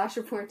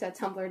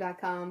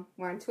 /report.tumblr.com.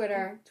 We're on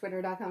Twitter,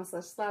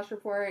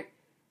 twitter.com//report.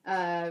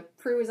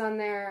 Prue is on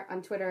there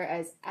on Twitter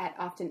as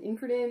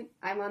 @oftenimprudent.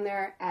 I'm on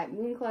there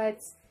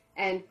 @moonklutz.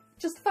 And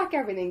just fuck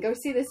everything. Go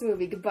see this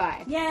movie.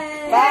 Goodbye.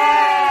 Yay!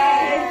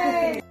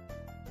 Bye!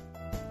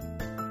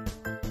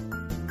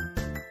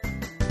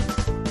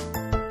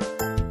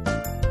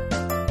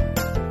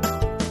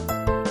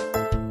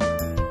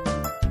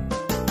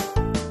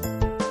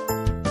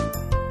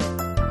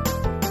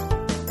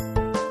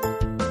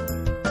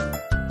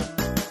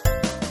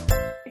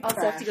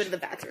 Also have to go to the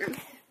bathroom.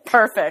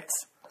 Perfect.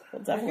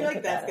 We'll I definitely feel like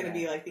put that's that in gonna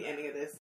there. be like the ending of this.